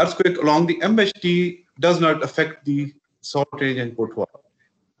 the earthquake along the MHT does not affect the salt range and Potwar.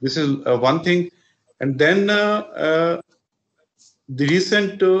 This is one thing. And then the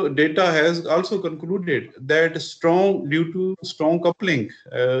recent data has also concluded that due to strong coupling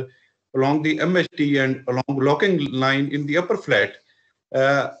along the MHT and along locking line in the upper flat,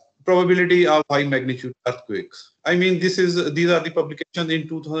 probability of high magnitude earthquakes. I mean, these are the publications in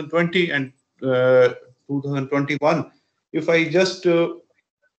 2020 and 2021. If I just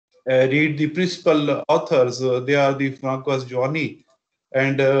read the principal authors, they are the Francois Giovanni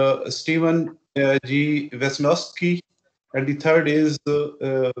and Stephen G. Vesnowski, and the third is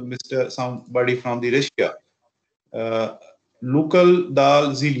somebody from the Russia, Lukal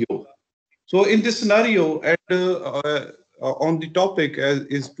Dal Zilio. So in this scenario, and on the topic as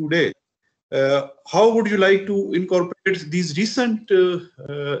is today, how would you like to incorporate these recent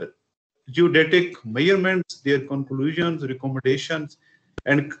geodetic measurements, their conclusions, recommendations,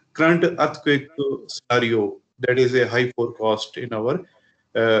 and current earthquake scenario that is a high forecast in our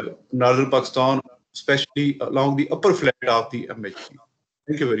northern Pakistan, especially along the upper flat of the MHT?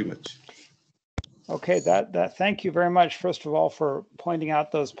 Thank you very much. Okay, thank you very much, first of all, for pointing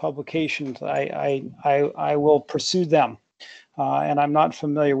out those publications. I will pursue them, and I'm not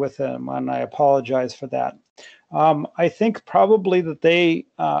familiar with them, and I apologize for that. I think probably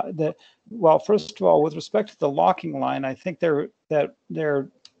that well, first of all, with respect to the locking line, I think they're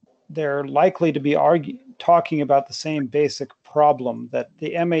likely to be talking about the same basic problem, that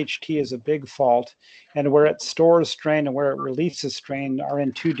the MHT is a big fault, and where it stores strain and where it releases strain are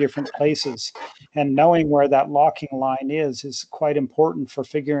in two different places. And knowing where that locking line is quite important for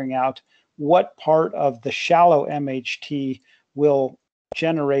figuring out what part of the shallow MHT will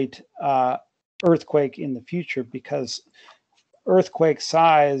generate earthquake in the future, because earthquake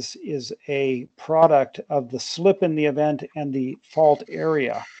size is a product of the slip in the event and the fault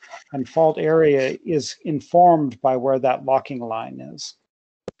area. And fault area is informed by where that locking line is.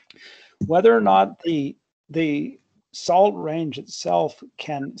 Whether or not the salt range itself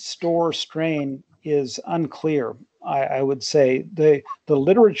can store strain is unclear. I would say the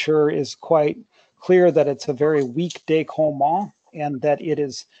literature is quite clear that it's a very weak décollement, and that it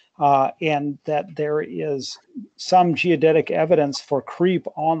is and that there is some geodetic evidence for creep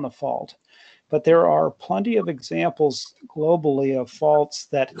on the fault. but there are plenty of examples globally of faults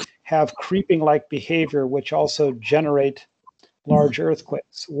that have creeping-like behavior, which also generate large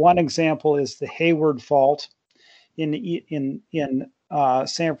earthquakes. One example is the Hayward Fault in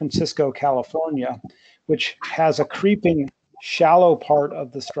San Francisco, California, which has a creeping shallow part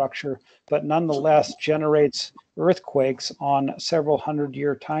of the structure, but nonetheless generates earthquakes on several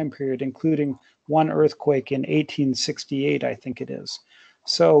hundred-year time period, including one earthquake in 1868, I think it is.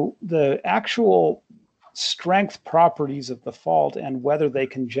 So the actual strength properties of the fault and whether they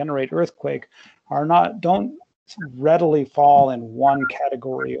can generate earthquake don't readily fall in one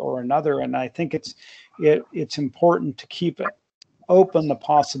category or another. And I think it's important to keep open the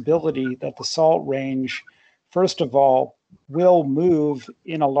possibility that the salt range, first of all, will move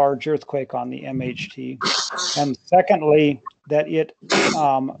in a large earthquake on the MHT. And secondly, that it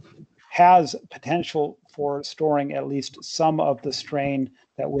has potential for storing at least some of the strain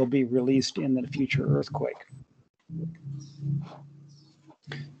that will be released in the future earthquake.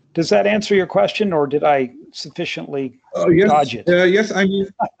 Does that answer your question, or did I sufficiently dodge it? Yes,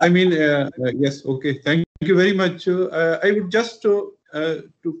 yes. Okay, thank you very much. I would just to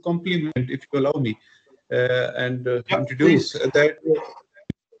complement, if you allow me, and introduce that.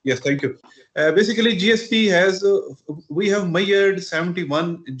 Yes, thank you. Basically, GSP has we have measured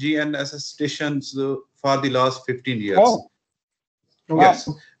 71 GNSS stations for the last 15 years. Oh, yes.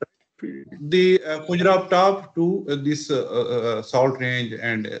 Wow. The Punjab top to this salt range,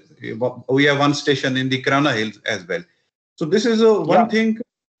 and we have one station in the Krana Hills as well. So this is one thing,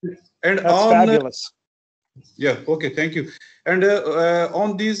 and that's fabulous. Yeah. Okay. Thank you. And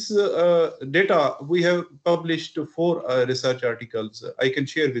on these data, we have published 4 research articles. I can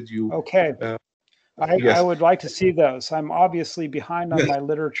share with you. Okay. Yes. I would like to see those. I'm obviously behind on my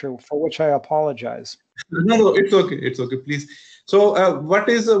literature, for which I apologize. No, it's okay. It's okay. Please. So what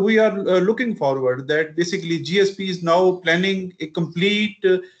is we are looking forward that basically GSP is now planning a complete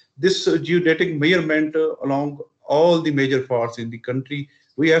this geodetic measurement along all the major faults in the country.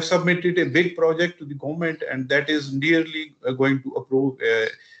 We have submitted a big project to the government, and that is nearly going to approve.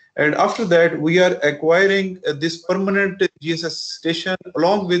 And after that, we are acquiring this permanent GSS station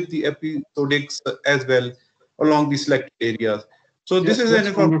along with the episodics as well along the selected areas. So this is an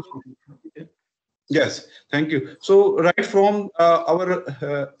information. Yes, thank you. So right from our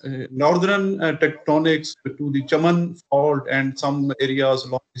northern tectonics to the Chaman fault and some areas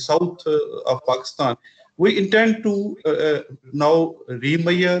along the south of Pakistan, we intend to now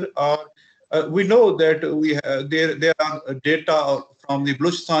remeasure. We know that we have, there are data from the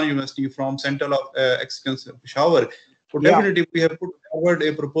Baluchistan University, from Central of Excellence Peshawar. So definitely we have put forward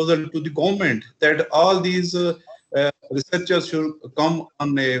a proposal to the government that all these researchers should come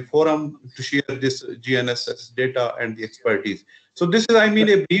on a forum to share this GNSS data and the expertise. So this is,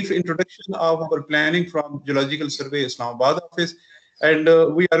 a brief introduction of our planning from Geological Survey Islamabad office. And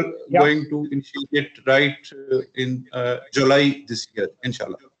we are going to initiate right in July this year,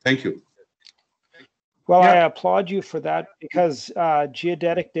 inshallah. Thank you. Well, I applaud you for that, because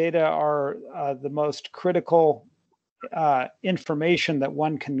geodetic data are the most critical information that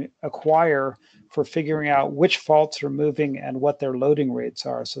one can acquire for figuring out which faults are moving and what their loading rates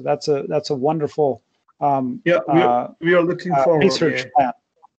are. So that's a wonderful we are looking forward research plan.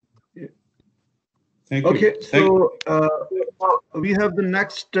 Thank you. Okay, so we have the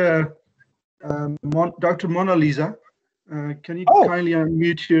next Dr. Mona Lisa. Can you kindly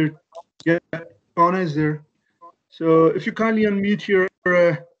unmute your? Yeah, Mona is there. So if you kindly unmute your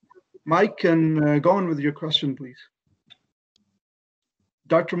mic and go on with your question, please.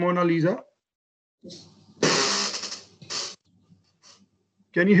 Dr. Mona Lisa,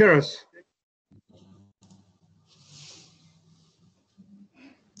 can you hear us?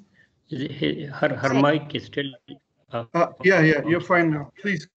 Her mic is still. Yeah, you're fine now.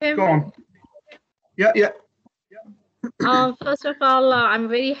 Please go on. Yeah. First of all, I'm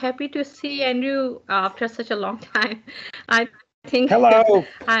very happy to see Andrew after such a long time. I think. Hello.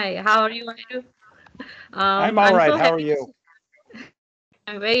 Hi. How are you, Andrew? I'm all right. How are you?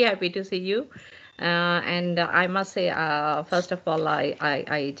 I'm very happy to see you. And I must say, first of all,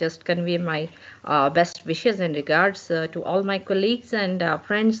 I just convey my best wishes and regards to all my colleagues and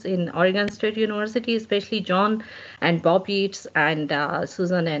friends in Oregon State University, especially John and Bob Yates and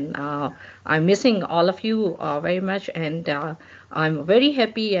Susan. And I'm missing all of you very much. And I'm very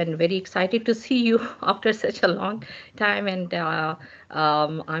happy and very excited to see you after such a long time. And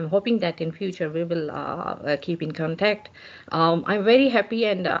I'm hoping that in future we will keep in contact. I'm very happy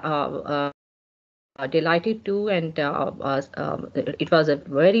and delighted too, and it was a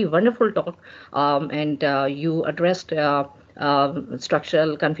very wonderful talk, and you addressed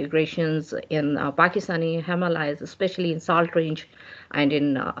structural configurations in Pakistani Himalayas, especially in Salt Range and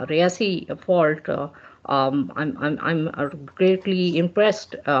in Riasi Fault. I'm greatly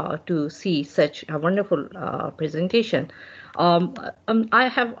impressed to see such a wonderful presentation. I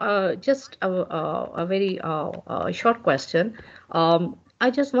have just a very short question. I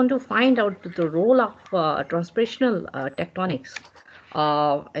just want to find out the role of translational tectonics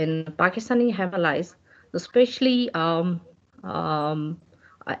in Pakistani Himalayas, especially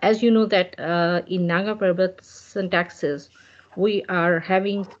as you know that in Naga Parbat syntaxes, we are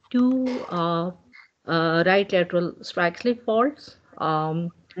having two right lateral strike slip faults.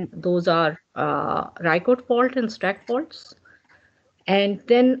 Those are Rykot fault and Stack faults. And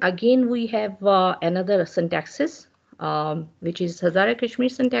then again, we have another syntaxis, which is Hazara Kashmir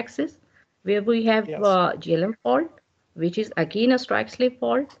syntaxis, where we have GLM fault, which is again a strike slip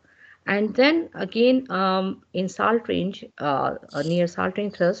fault. And then again, in Salt Range, near Salt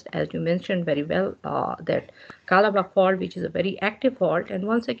Range thrust, as you mentioned very well, that Kalabak fault, which is a very active fault, and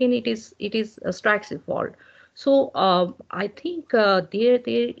once again, it is a strike slip fault. So I think there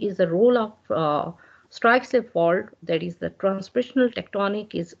is a role of strike slip fault, that is the transpositional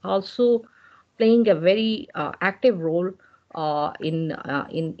tectonic, is also playing a very active role in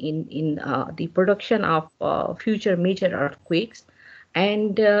the production of future major earthquakes.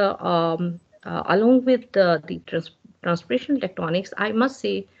 And along with the transpiration tectonics, I must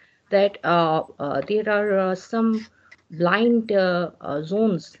say that there are some blind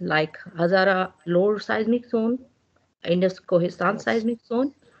zones like Hazara Lower Seismic Zone, Indus Kohistan Seismic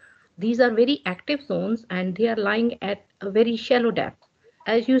Zone. These are very active zones and they are lying at a very shallow depth.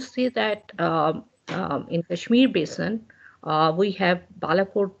 As you see that in Kashmir Basin, we have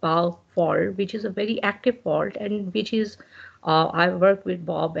Balakot Bao fault, which is a very active fault and which is, I worked with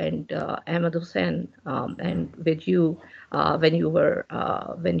Bob and Ahmed Hussain and with you when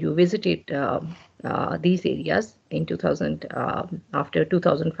you visited these areas in 2000 after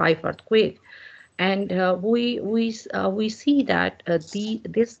 2005 earthquake. And we see that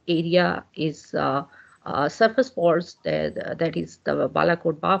this area is surface faults, that is the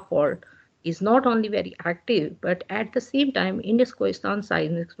Balakot Ba fault, is not only very active, but at the same time, Indus Kohistan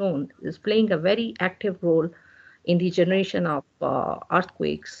seismic zone is playing a very active role in the generation of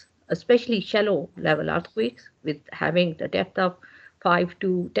earthquakes, especially shallow level earthquakes, with having the depth of 5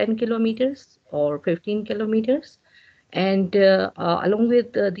 to 10 kilometers or 15 kilometers. And along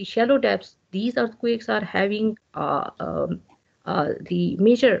with the shallow depths, these earthquakes are having the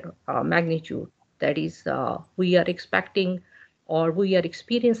major magnitude. That is, we are expecting or we are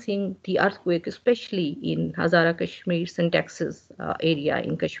experiencing the earthquake, especially in Hazara Kashmir syntaxis area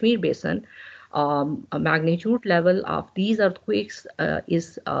in Kashmir Basin. A magnitude level of these earthquakes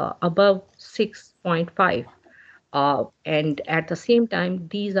is above 6.5. And at the same time,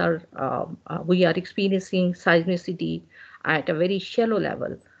 these are we are experiencing seismicity at a very shallow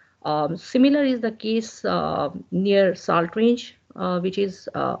level. Similar is the case near Salt Range, which is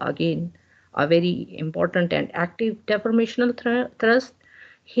again a very important and active deformational thrust.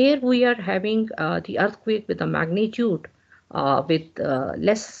 Here we are having the earthquake with a magnitude with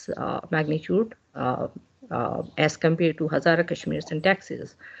less magnitude as compared to Hazara Kashmir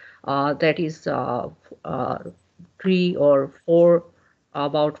syntaxis. That is 3 or 4,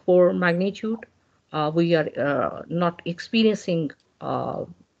 about 4 magnitude. We are not experiencing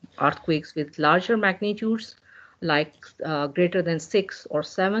earthquakes with larger magnitudes like greater than 6 or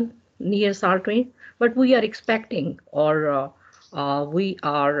 7 near Salt Range, but we are expecting or we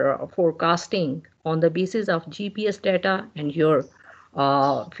are forecasting on the basis of GPS data and your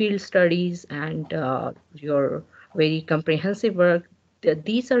field studies and your very comprehensive work.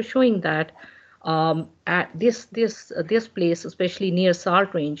 These are showing that at this place, especially near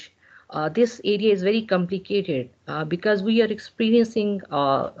Salt Range, this area is very complicated because we are experiencing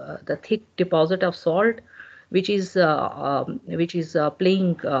the thick deposit of salt, which is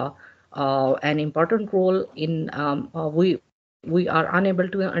playing an important role in we are unable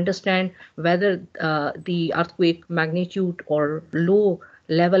to understand whether the earthquake magnitude or low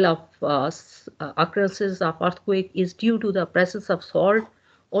level of occurrences of earthquake is due to the presence of salt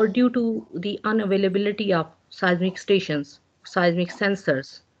or due to the unavailability of seismic stations, seismic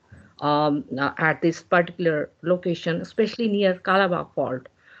sensors at this particular location, especially near Kalabagh fault,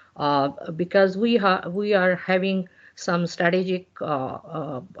 because we are having some strategic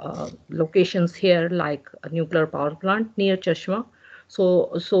locations here, like a nuclear power plant near Chashma.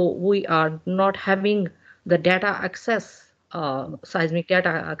 So we are not having the data access, seismic data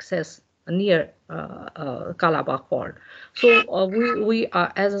access near Kalabagh fault. So we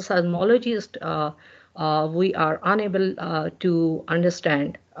are, as a seismologist, we are unable to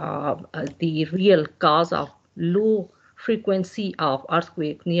understand the real cause of low frequency of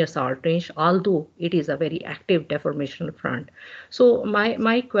earthquake near salt range, although it is a very active deformational front. So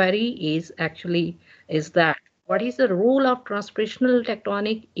my query is actually is that what is the role of transportational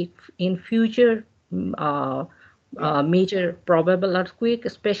tectonic if in future major probable earthquake,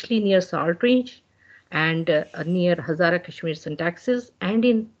 especially near salt range and near Hazara Kashmir syntaxes and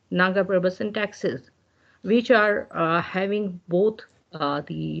in Nanga Parbat syntaxes, which are having both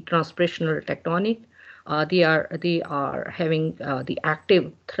the transportational tectonic, they are having the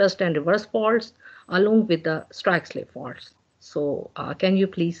active thrust and reverse faults along with the strike slip faults. So can you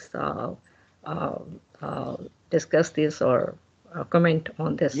please uh, uh, discuss this or comment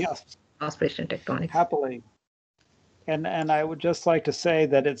on this Yes, transportation tectonics? happily. And I would just like to say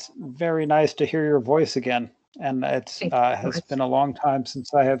that it's very nice to hear your voice again. And it's Thank you so has much. been a long time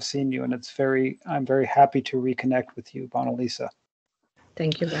since I have seen you, and I'm very happy to reconnect with you, Bonalisa.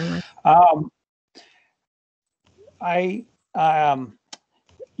 Thank you very much.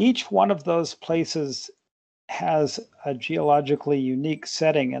 Each one of those places has a geologically unique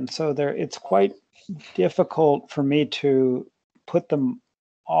setting, and so it's quite difficult for me to put them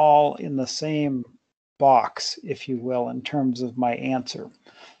all in the same box, if you will, in terms of my answer.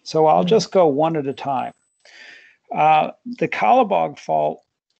 So I'll just go one at a time. The Kalabog fault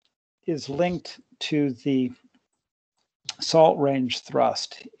is linked to the salt range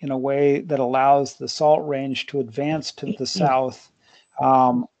thrust in a way that allows the salt range to advance to the south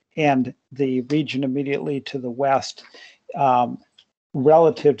and the region immediately to the west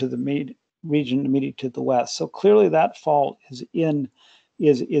relative to the region immediate to the west. So clearly that fault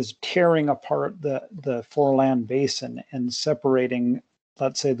is tearing apart the foreland basin and separating,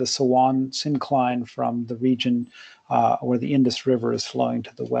 let's say, the Sawan syncline from the region where the Indus River is flowing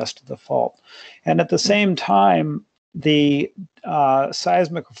to the west of the fault. And at the same time, the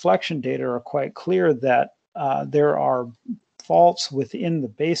seismic reflection data are quite clear that there are faults within the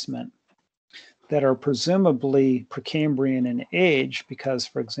basement that are presumably Precambrian in age because,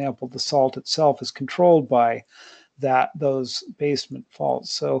 for example, the salt itself is controlled by those basement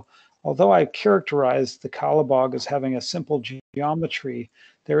faults. So although I characterized the Kalabog as having a simple geometry,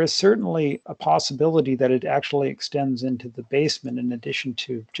 there is certainly a possibility that it actually extends into the basement in addition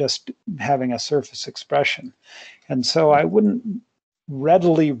to just having a surface expression. And so I wouldn't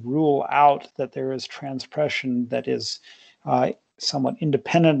readily rule out that there is transpression that is somewhat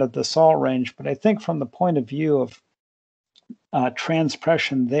independent of the salt range, but I think from the point of view of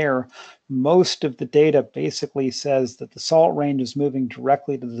transpression there, most of the data basically says that the salt range is moving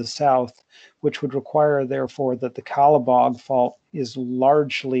directly to the south, which would require, therefore, that the Kalabog fault is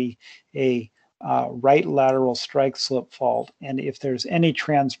largely a right lateral strike slip fault. And if there's any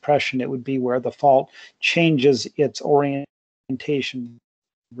transpression, it would be where the fault changes its orientation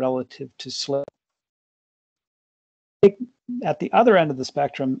relative to slip. At the other end of the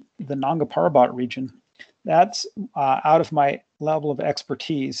spectrum, the Nanga Parbat region, that's out of my level of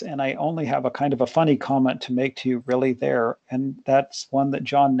expertise, and I only have a kind of a funny comment to make to you really there, and that's one that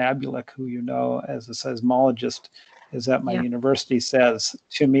John Nabulik, who you know as a seismologist is at my university, says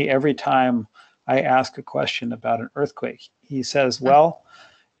to me every time I ask a question about an earthquake. He says, well,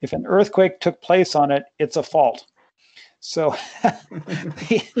 if an earthquake took place on it, it's a fault. So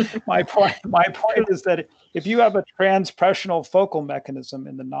my point is that if you have a transpressional focal mechanism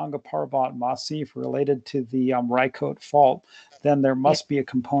in the Nanga Parbat massif related to the Raikot fault, then there must be a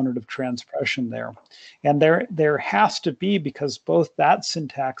component of transpression there. And there has to be, because both that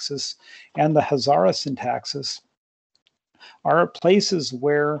syntaxis and the Hazara syntaxis are places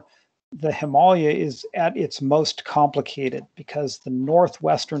where the Himalaya is at its most complicated, because the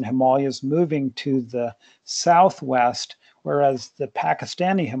northwestern Himalaya is moving to the southwest, whereas the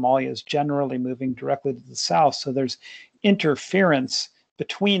Pakistani Himalaya is generally moving directly to the south. So there's interference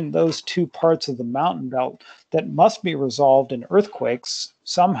between those two parts of the mountain belt that must be resolved in earthquakes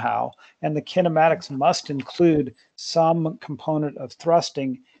somehow, and the kinematics must include some component of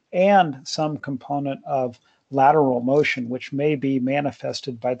thrusting and some component of lateral motion, which may be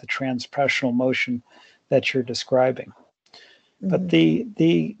manifested by the transpressional motion that you're describing. But the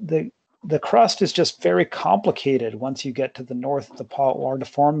crust is just very complicated once you get to the north of the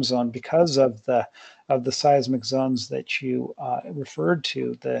Port-Deform zone because of the seismic zones that you referred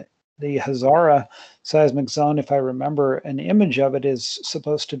to. The Hazara seismic zone, if I remember, an image of it is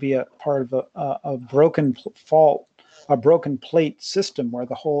supposed to be a part of a broken fault, a broken plate system where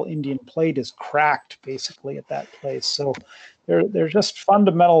the whole Indian plate is cracked basically at that place. So they're just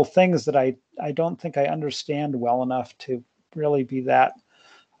fundamental things that I don't think I understand well enough to really be that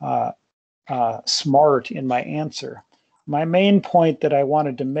smart in my answer. My main point that I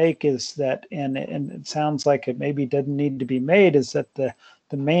wanted to make is that, and it sounds like it maybe doesn't need to be made, is that the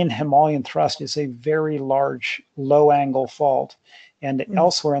main Himalayan thrust is a very large low angle fault. And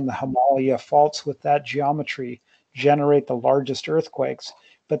elsewhere in the Himalaya, faults with that geometry generate the largest earthquakes,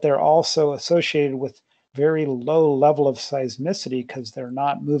 but they're also associated with very low level of seismicity because they're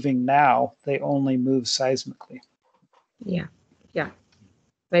not moving now, they only move seismically. Yeah, yeah.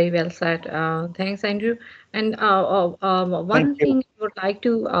 Very well said. Thanks, Andrew. And one thing I would like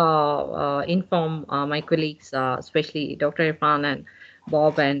to inform my colleagues, especially Dr. Irfan and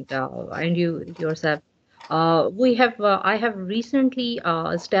Bob and you yourself. I have recently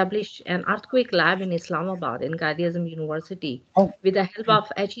established an earthquake lab in Islamabad in Qaid Azam University with the help of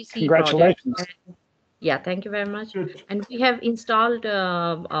HEC project. Congratulations. Yeah, thank you very much. Good. And we have installed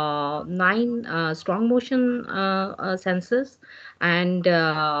 9 strong motion sensors and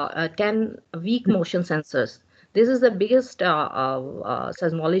 10 weak motion sensors. This is the biggest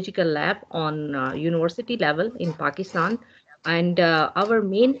seismological lab on university level in Pakistan. And our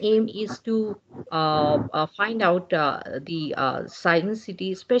main aim is to find out the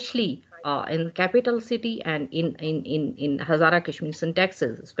seismicity, especially in capital city and in Hazara Kashmir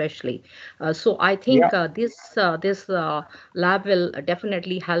Texas, especially. So I think this lab will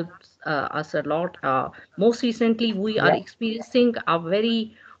definitely help us a lot. Most recently, we are experiencing a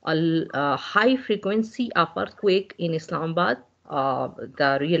very high frequency of earthquake in Islamabad.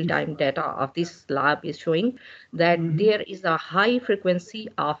 The real-time data of this lab is showing that there is a high frequency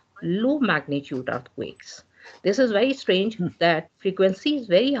of low magnitude earthquakes. This is very strange that frequency is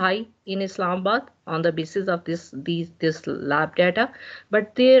very high in Islamabad on the basis of this lab data,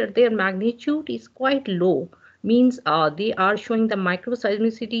 but their magnitude is quite low. Means they are showing the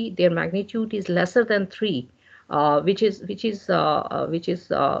microseismicity. Their magnitude is lesser than 3, which is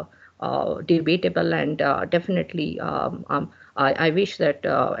debatable and definitely. I wish that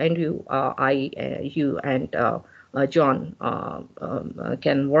Andrew, you and John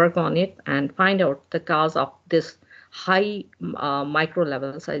can work on it and find out the cause of this high micro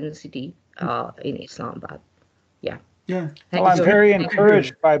level seismicity in Islamabad. Yeah. Yeah. Well, I'm very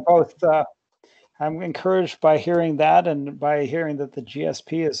encouraged by both. I'm encouraged by hearing that and by hearing that the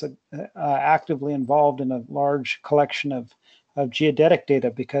GSP is actively involved in a large collection of geodetic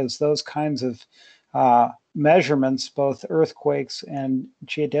data, because those kinds of measurements, both earthquakes and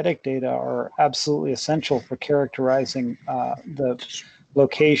geodetic data, are absolutely essential for characterizing the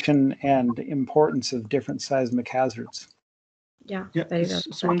location and importance of different seismic hazards. Yeah,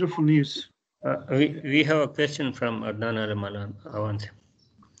 it's wonderful news. We have a question from Adnan Al-Manan.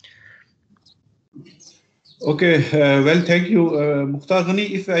 Okay, well, thank you, Mukhtar Ghani.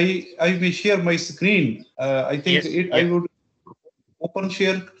 If I may share my screen, I think I would open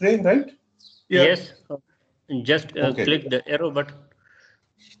share tray, right? Yeah. Yes, just click the arrow button.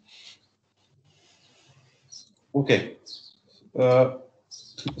 Okay. So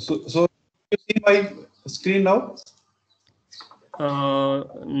you see my screen now?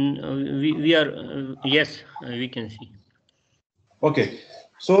 We are yes, we can see. Okay.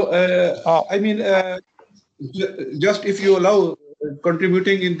 So I mean, just if you allow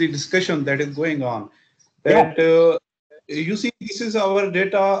contributing in the discussion that is going on, that you see, this is our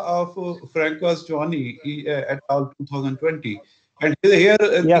data of Francois Johnny et al. 2020, and here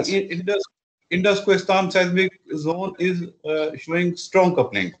the Indus-Quezon seismic zone is showing strong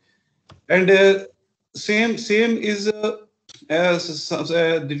coupling, and same is the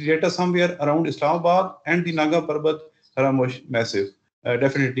data somewhere around Islamabad and the Naga Parbat Haramosh massive,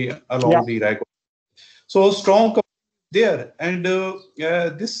 definitely along the Raikot. So strong there, and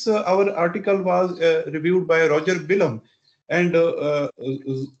this our article was reviewed by Roger Billam and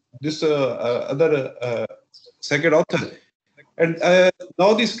this other second author. And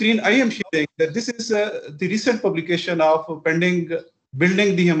now the screen I am sharing, that this is the recent publication of building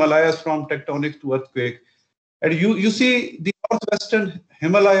the Himalayas from tectonics to earthquake. And you see the northwestern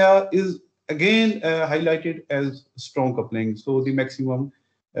Himalaya is again highlighted as strong coupling. So the maximum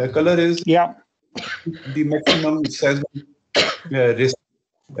color is the maximum seismic risk.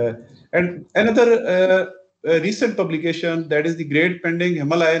 And another recent publication, that is the Great Pending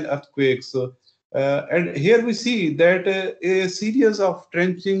Himalayan Earthquakes. And here we see that a series of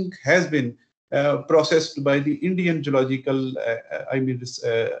trenching has been processed by the Indian geological,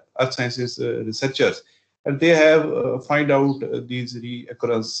 earth sciences researchers. And they have find out these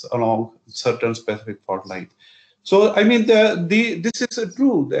reoccurrence along certain specific fault lines. So, I mean, this is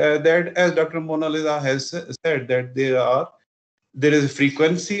true that as Dr. Mona Lisa has said, that there is a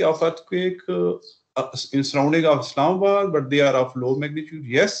frequency of earthquake in surrounding of Islamabad, but they are of low magnitude.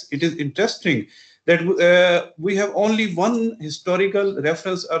 Yes, it is interesting that we have only one historical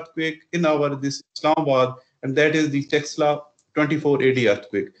reference earthquake in our this Islamabad, and that is the Texla 24 AD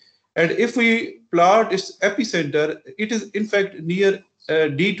earthquake. And if we plot its epicenter, it is in fact near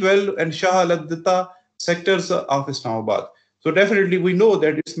D12 and Shah al-Adita sectors of Islamabad. So definitely we know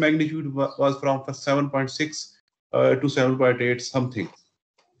that its magnitude was from 7.6 to 7.8 something.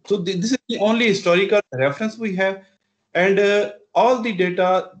 So this is the only historical reference we have, and all the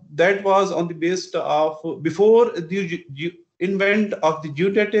data that was on the basis of before the invent of the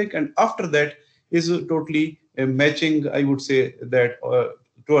geodetic, and after that is totally matching. I would say that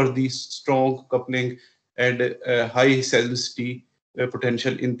towards the strong coupling and high seismicity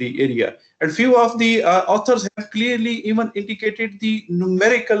potential in the area. And few of the authors have clearly even indicated the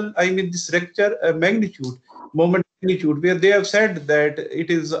numerical, I mean, the structure magnitude, moment magnitude, where they have said that it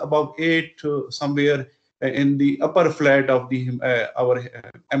is above 8 somewhere in the upper flat of the our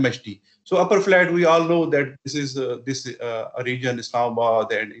MHD. So upper flat, we all know that this is a region,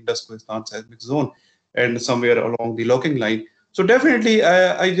 Islamabad and Indus-Pakistan seismic zone, and somewhere along the locking line. So definitely,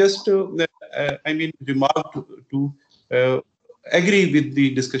 I just I mean, remark to agree with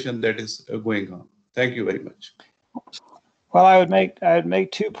the discussion that is going on. Thank you very much. Well, I would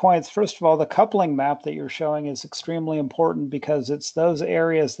make 2 points. First of all, the coupling map that you're showing is extremely important because it's those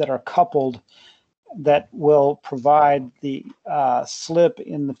areas that are coupled that will provide the slip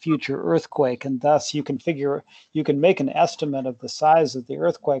in the future earthquake, and thus you can make an estimate of the size of the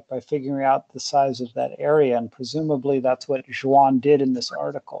earthquake by figuring out the size of that area, and presumably that's what Juan did in this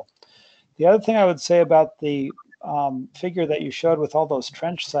article. The other thing I would say about the figure that you showed with all those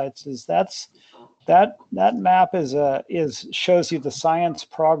trench sites is that map shows you the science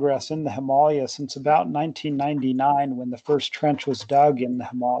progress in the Himalaya since about 1999, when the first trench was dug in the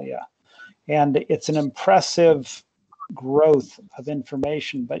Himalaya. And it's an impressive growth of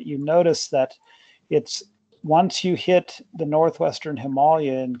information, but you notice that it's once you hit the northwestern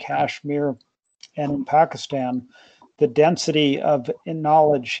Himalaya in Kashmir and in Pakistan, the density of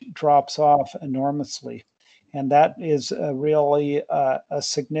knowledge drops off enormously. And that is really a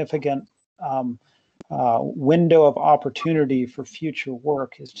significant window of opportunity for future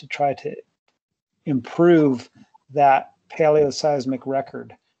work, is to try to improve that paleoseismic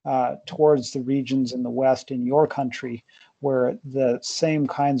record towards the regions in the West in your country where the same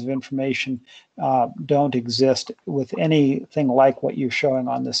kinds of information don't exist with anything like what you're showing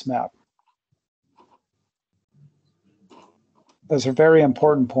on this map. Those are very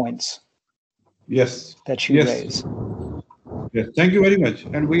important points. Yes. That you raise. Yes, thank you very much.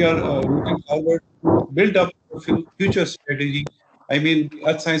 And we are looking forward to build up a future strategy. I mean,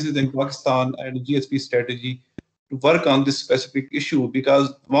 Earth Sciences in Pakistan and GSP strategy to work on this specific issue,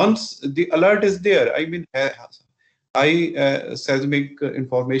 because once the alert is there, I mean, high seismic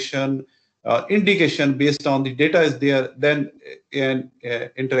information indication based on the data is there, then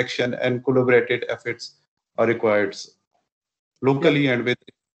interaction and collaborated efforts are required locally and with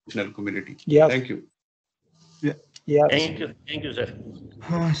the international community. Yeah. Thank you. Yeah. Yeah. Thank you, sir.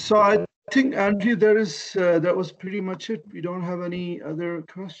 So I think, Andrew, that was pretty much it. We don't have any other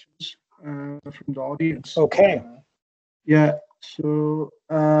questions from the audience. Okay. Yeah. So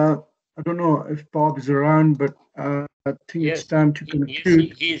I don't know if Bob is around, but I think it's time to conclude.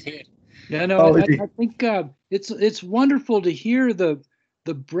 Yes, he is here. Yeah, no, I think it's wonderful to hear the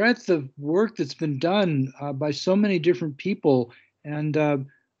breadth of work that's been done by so many different people, and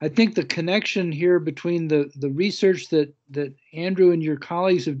I think the connection here between the research that Andrew and your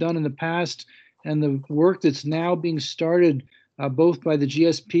colleagues have done in the past and the work that's now being started both by the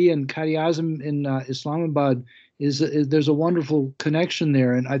GSP and Quaid-e-Azam in Islamabad is there's a wonderful connection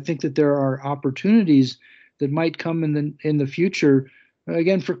there, and I think that there are opportunities that might come in the future,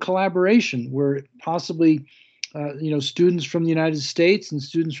 again, for collaboration, where possibly students from the United States and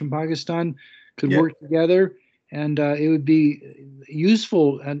students from Pakistan could work together, and it would be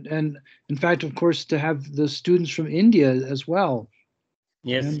useful, and in fact, of course, to have the students from India as well.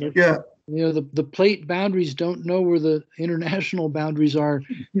 Yes. And, the plate boundaries don't know where the international boundaries are.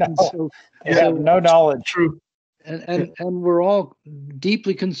 No, so they have no knowledge. True. And we're all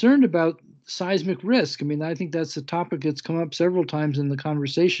deeply concerned about seismic risk. I mean, I think that's a topic that's come up several times in the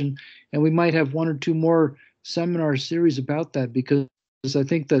conversation, and we might have one or two more seminar series about that, because I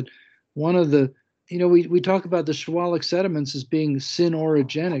think that one of the, we talk about the Shawalic sediments as being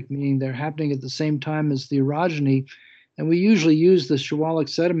synorogenic, meaning they're happening at the same time as the orogeny, and we usually use the Shawalic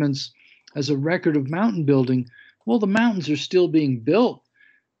sediments as a record of mountain building. Well, the mountains are still being built,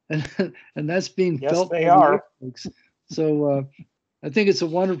 and that's being felt. Yes, they are. So I think it's a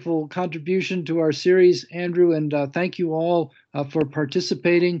wonderful contribution to our series, Andrew, and thank you all for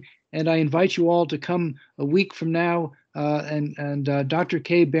participating. And I invite you all to come a week from now. And Dr.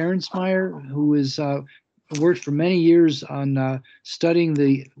 Kay Berensmeyer, who is worked for many years on studying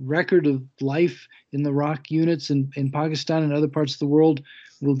the record of life in the rock units in Pakistan and other parts of the world,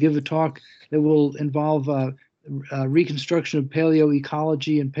 will give a talk that will involve reconstruction of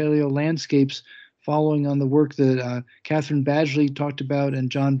paleoecology and paleo landscapes, following on the work that Catherine Badgley talked about and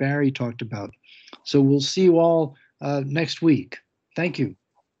John Barry talked about. So we'll see you all next week. Thank you.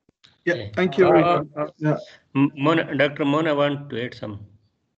 Yeah, thank you. Yeah. Dr. Mona want to add some.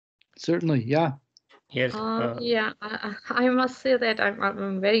 Certainly, yeah. Yes. Yeah, I must say that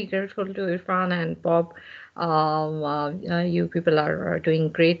I'm very grateful to Irfan and Bob. You people are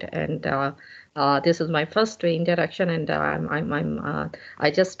doing great, and this is my first interaction, and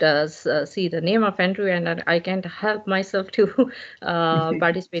I just see the name of Andrew, and I can't help myself to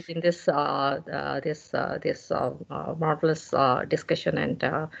participate in this marvelous discussion.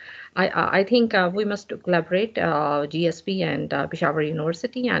 And I think we must collaborate, GSP and Peshawar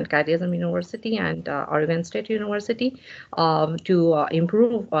University and Qaid-e-Azam University and Oregon State University, to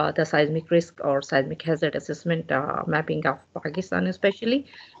improve the seismic risk or seismic hazard assessment mapping of Pakistan, especially,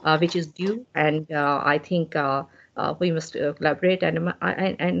 which is due. And I think we must collaborate. And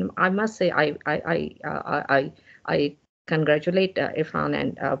I must say, I congratulate Irfan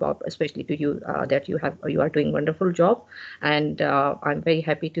and Bob, especially to you, that you are doing a wonderful job. And I'm very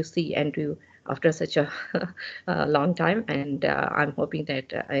happy to see Andrew after such a long time. And I'm hoping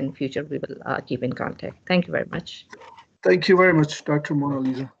that in future we will keep in contact. Thank you very much. Thank you very much, Dr. Mona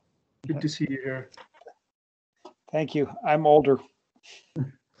Lisa. Good to see you here. Thank you. I'm older.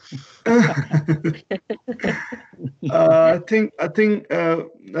 I think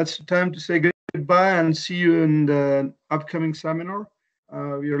that's the time to say goodbye and see you in the upcoming seminar.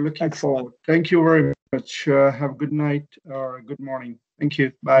 We are looking forward. Thank you very much. Have a good night or a good morning. Thank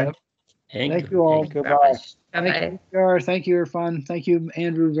you. Bye. Yep. Thank you all. Goodbye. Thank you, thank you, Irfan. Thank you,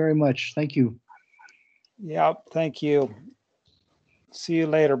 Andrew, very much. Thank you. Yep. Thank you. See you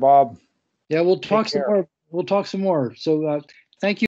later, Bob. Yeah, we'll talk some more. We'll talk some more. So thank you.